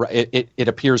play, it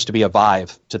appears to be a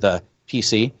Vive to the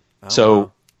PC. Oh,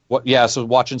 so, so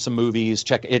watching some movies,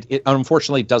 check it. It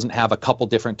unfortunately doesn't have a couple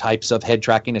different types of head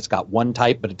tracking. It's got one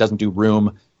type, but it doesn't do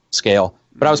room scale.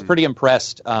 But I was pretty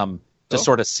impressed to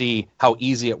sort of see how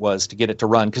easy it was to get it to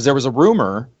run. Because there was a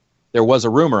rumor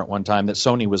at one time that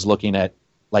Sony was looking at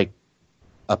like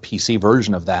a PC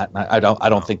version of that. And I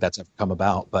don't think that's ever come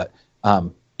about, but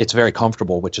it's very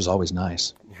comfortable, which is always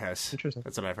nice. Yes,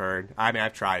 that's what I've heard. I mean,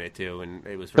 I've tried it too, and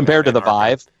it was compared to the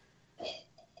Vive.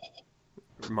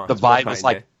 The Vive is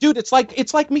like, dude, it's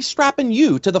like me strapping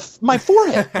you to my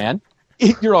forehead, man.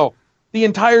 The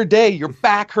entire day, your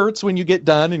back hurts when you get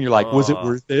done, and you're like, was it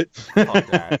worth it? Fuck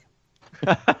that.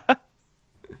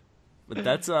 But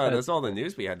that's all the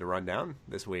news we had to run down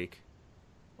this week.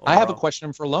 I have a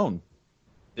question for Lone.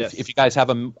 Yes. If you guys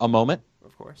have a moment.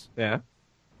 Of course. Yeah.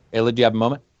 Ayla, do you have a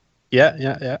moment?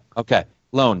 Yeah. Okay.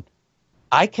 Lone,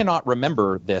 I cannot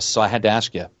remember this, so I had to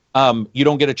ask you. You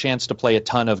don't get a chance to play a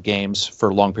ton of games for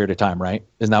a long period of time, right?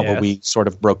 Isn't that what we sort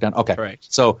of broke down? Okay. Correct.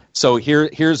 So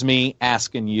here's me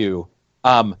asking you,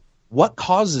 what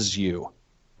causes you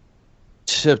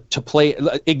to play,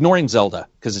 ignoring Zelda,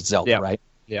 because it's Zelda, right?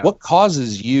 Yeah. What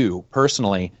causes you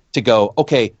personally to go,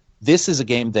 okay, this is a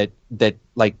game that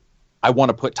like I want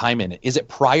to put time in it? Is it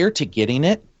prior to getting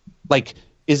it? Like,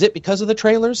 is it because of the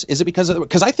trailers? Is it because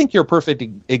I think you're a perfect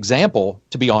example,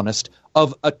 to be honest,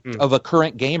 of a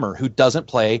current gamer who doesn't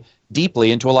play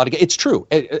deeply into a lot of games. It's true.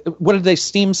 What did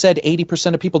Steam said?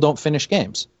 80% of people don't finish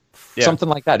games. Yeah. Something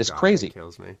like that. It's crazy. That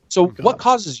kills me. So what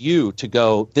causes you to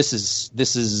go, this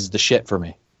is the shit for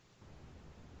me?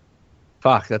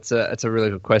 Fuck, that's a really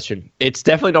good question. It's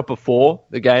definitely not before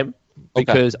the game,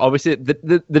 because obviously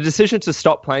the decision to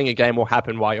stop playing a game will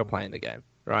happen while you're playing the game,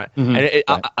 right? Mm-hmm.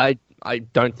 And I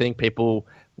don't think people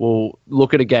will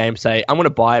look at a game, say, I'm going to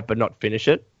buy it but not finish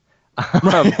it.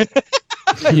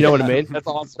 You know what I mean? That's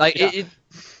awesome. Like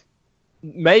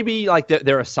maybe like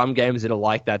there are some games that are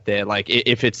like that. There, like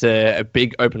if it's a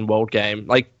big open world game.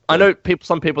 Like I know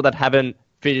some people that haven't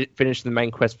finished the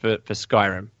main quest for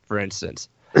Skyrim, for instance,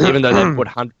 even though they put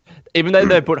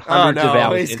hundreds of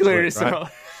hours into it.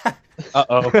 Right?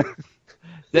 Uh-oh.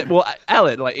 Well,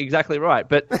 Alan, like exactly right.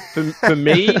 But for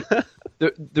me,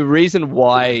 the reason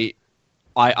why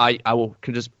I will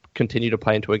just continue to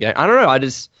play into a game, I don't know.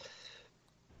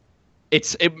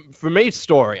 For me, it's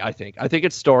story. I think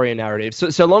it's story and narrative.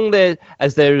 So long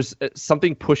as there's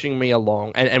something pushing me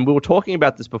along, and we were talking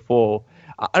about this before.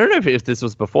 I don't know if this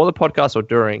was before the podcast or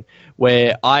during,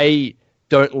 where I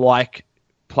don't like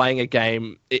playing a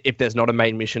game if there's not a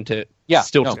main mission to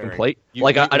complete.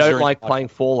 I don't like playing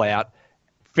Fallout,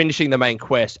 finishing the main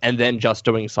quest and then just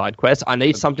doing side quests. I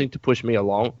need something to push me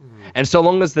along, and so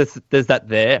long as there's that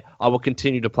there, I will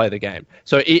continue to play the game.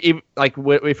 So if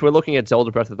we're looking at Zelda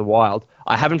Breath of the Wild,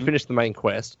 I haven't finished the main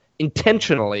quest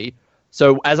intentionally.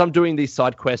 So as I'm doing these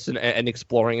side quests and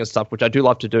exploring and stuff, which I do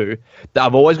love to do,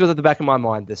 I've always got at the back of my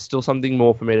mind, there's still something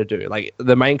more for me to do. Like,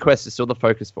 the main quest is still the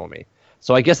focus for me.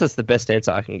 So I guess that's the best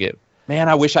answer I can give. Man,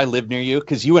 I wish I lived near you,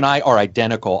 because you and I are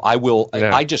identical. I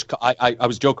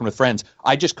was joking with friends.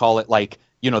 I just call it like,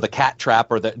 the cat trap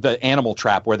or the animal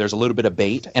trap where there's a little bit of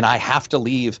bait, and I have to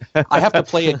leave. I have to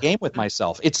play a game with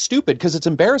myself. It's stupid because it's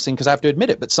embarrassing because I have to admit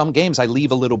it, but some games I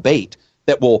leave a little bait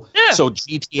that will. Yeah. So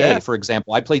GTA, for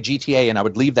example, I play GTA and I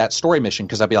would leave that story mission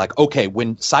because I'd be like, okay,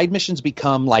 when side missions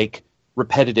become like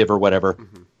repetitive or whatever,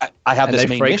 I have this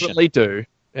main mission. They frequently do.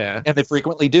 Yeah, and they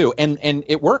frequently do, and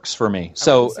it works for me.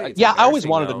 So I always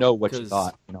wanted to know what you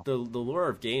thought. The lure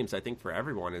of games, I think, for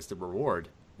everyone is the reward.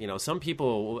 Some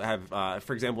people have,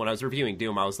 for example, when I was reviewing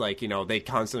Doom, I was like, they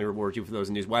constantly reward you for those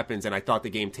new weapons, and I thought the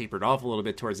game tapered off a little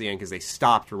bit towards the end because they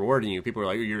stopped rewarding you. People were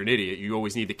like, you're an idiot. You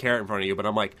always need the carrot in front of you. But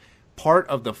I'm like, part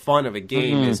of the fun of a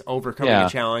game is overcoming a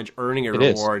challenge, earning a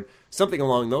reward, something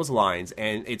along those lines.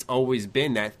 And it's always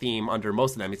been that theme under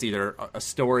most of them. It's either a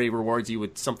story rewards you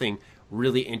with something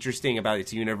really interesting about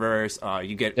its universe,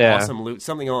 you get awesome loot,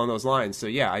 something along those lines. So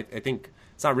I think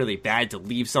it's not really bad to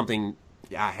leave something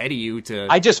ahead of you to.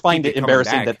 I just find it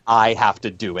embarrassing that I have to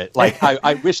do it. Like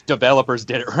I wish developers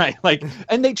did it right. Like,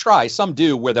 and they try, some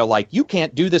do, where they're like, you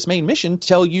can't do this main mission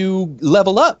till you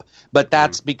level up. But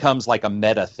that becomes like a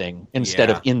meta thing instead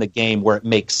of in the game where it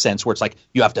makes sense, where it's like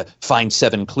you have to find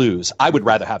 7 clues. I would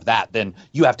rather have that than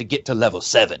you have to get to level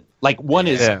 7. Like, one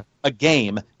is a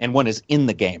game and one is in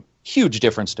the game. Huge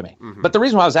difference to me. But the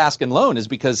reason why I was asking Lone is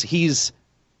because he's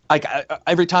like,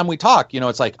 every time we talk,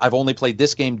 it's like, I've only played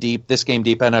this game deep,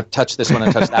 and I've touched this one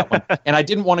and touched that one. And I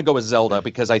didn't want to go with Zelda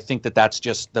because I think that's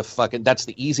just that's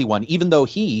the easy one, even though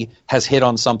he has hit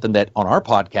on something that on our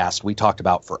podcast we talked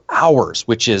about for hours,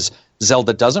 which is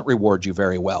Zelda doesn't reward you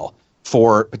very well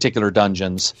for particular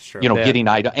dungeons, getting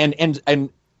item.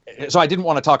 And so I didn't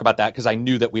want to talk about that because I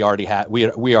knew that we already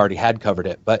had covered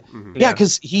it. But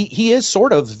because he is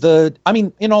sort of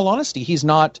in all honesty, he's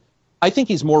not. I think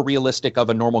he's more realistic of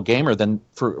a normal gamer than,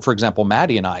 for example,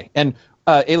 Maddie and I. And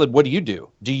Aelid, what do you do?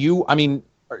 Do you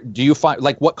find,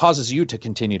 like, what causes you to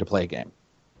continue to play a game?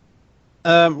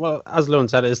 Well, as Lone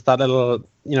said, it's that little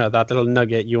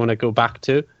nugget you want to go back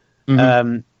to. But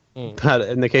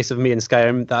in the case of me and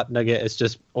Skyrim, that nugget has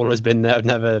just always been there. I've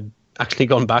never actually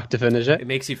gone back to finish it. It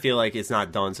makes you feel like it's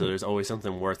not done, so there's always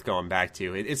something worth going back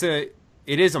to.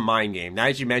 It is a mind game. Now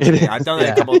that you mentioned it, I've done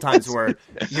that a couple of times where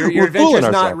your adventure's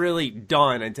not really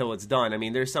done until it's done. I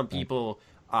mean, there's some people,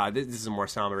 this is a more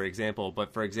somber example,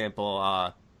 but for example,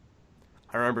 I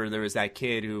remember there was that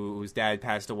kid whose dad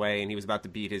passed away, and he was about to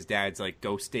beat his dad's like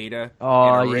ghost data in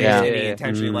a race, and he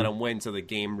intentionally let him win, so the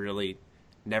game really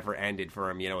never ended for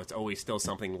him. It's always still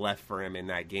something left for him in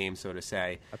that game, so to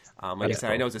say. Like I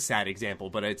said, I know it's a sad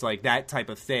example, but it's like that type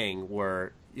of thing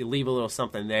where you leave a little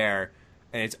something there,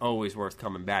 and it's always worth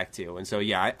coming back to. And so,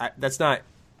 that's not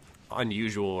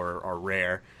unusual or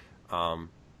rare. I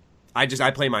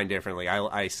play mine differently.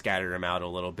 I scatter them out a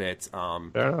little bit.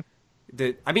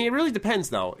 It really depends,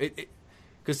 though.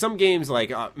 Because some games,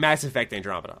 like Mass Effect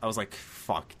Andromeda, I was like,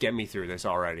 fuck, get me through this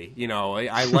already.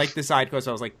 I like the side quest.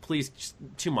 I was like, please, just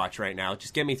too much right now.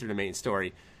 Just get me through the main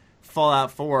story.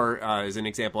 Fallout 4 is an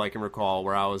example I can recall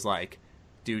where I was like,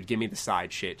 dude, give me the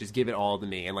side shit. Just give it all to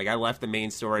me. And like, I left the main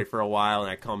story for a while, and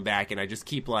I come back, and I just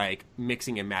keep like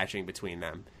mixing and matching between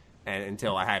them, and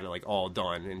until I had it like all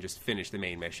done and just finished the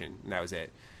main mission, and that was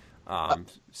it. I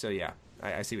see.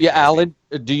 What Aelid,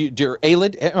 do you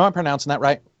Aelid? Am I pronouncing that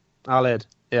right? Aelid.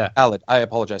 Yeah. Aelid. I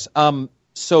apologize.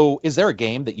 So is there a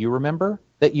game that you remember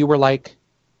that you were like,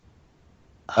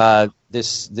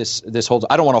 this holds?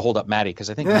 I don't want to hold up Maddie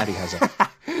because I think Maddie has it.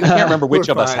 I can't remember which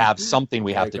of us have something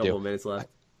we have to do. A couple minutes left.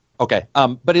 Okay.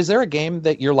 But is there a game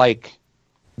that you're like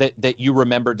that you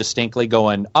remember distinctly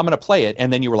going, I'm going to play it,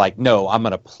 and then you were like, no, I'm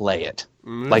going to play it.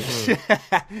 Like,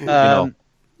 I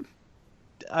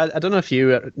don't know if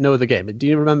you know the game. Do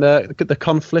you remember the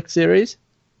Conflict series?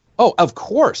 Oh, of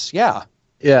course, yeah.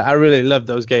 Yeah, I really love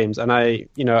those games, and I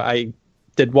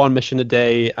did one mission a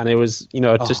day, and it was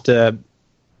just to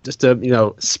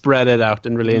spread it out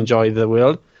and really enjoy the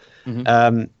world.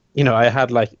 I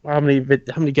had like how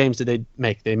many games did they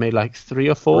make? They made like 3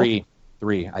 or 4.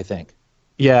 Three, I think.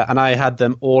 Yeah, and I had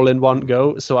them all in one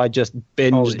go, so I just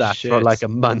binged for like a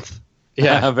month.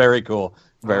 Yeah, very cool.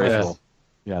 Very cool.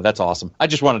 Yeah, that's awesome. I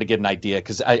just wanted to get an idea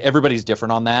because everybody's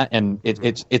different on that, and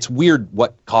it's weird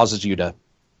what causes you to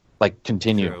like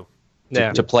continue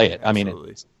to play it. Absolutely. I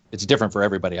mean, it's different for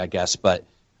everybody, I guess, but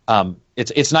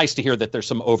it's nice to hear that there's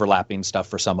some overlapping stuff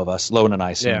for some of us. Lone and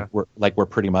I, we're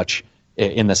pretty much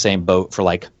in the same boat for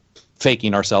like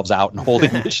faking ourselves out and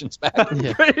holding missions back. Like,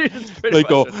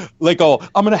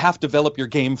 I'm going to have to develop your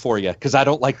game for you because I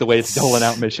don't like the way it's doling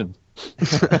out missions.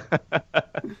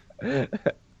 Yeah,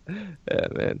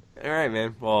 man. All right,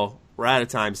 man. Well, we're out of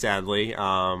time, sadly.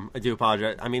 I do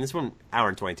apologize. I mean, this 1 hour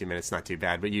and 22 minutes, not too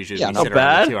bad, but usually we sit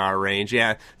around the 2 hour range.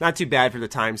 Yeah, not too bad for the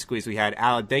time squeeze we had.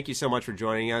 Alan, thank you so much for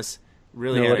joining us.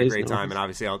 Really had a great time, and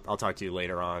obviously I'll talk to you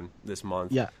later on this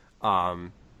month. Yeah.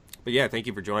 But yeah, thank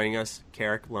you for joining us.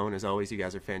 Carrick, Lone, as always, you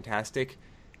guys are fantastic.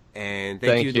 And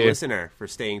thank you, the listener, for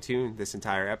staying tuned this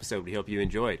entire episode. We hope you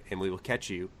enjoyed, and we will catch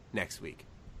you next week.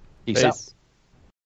 Peace out.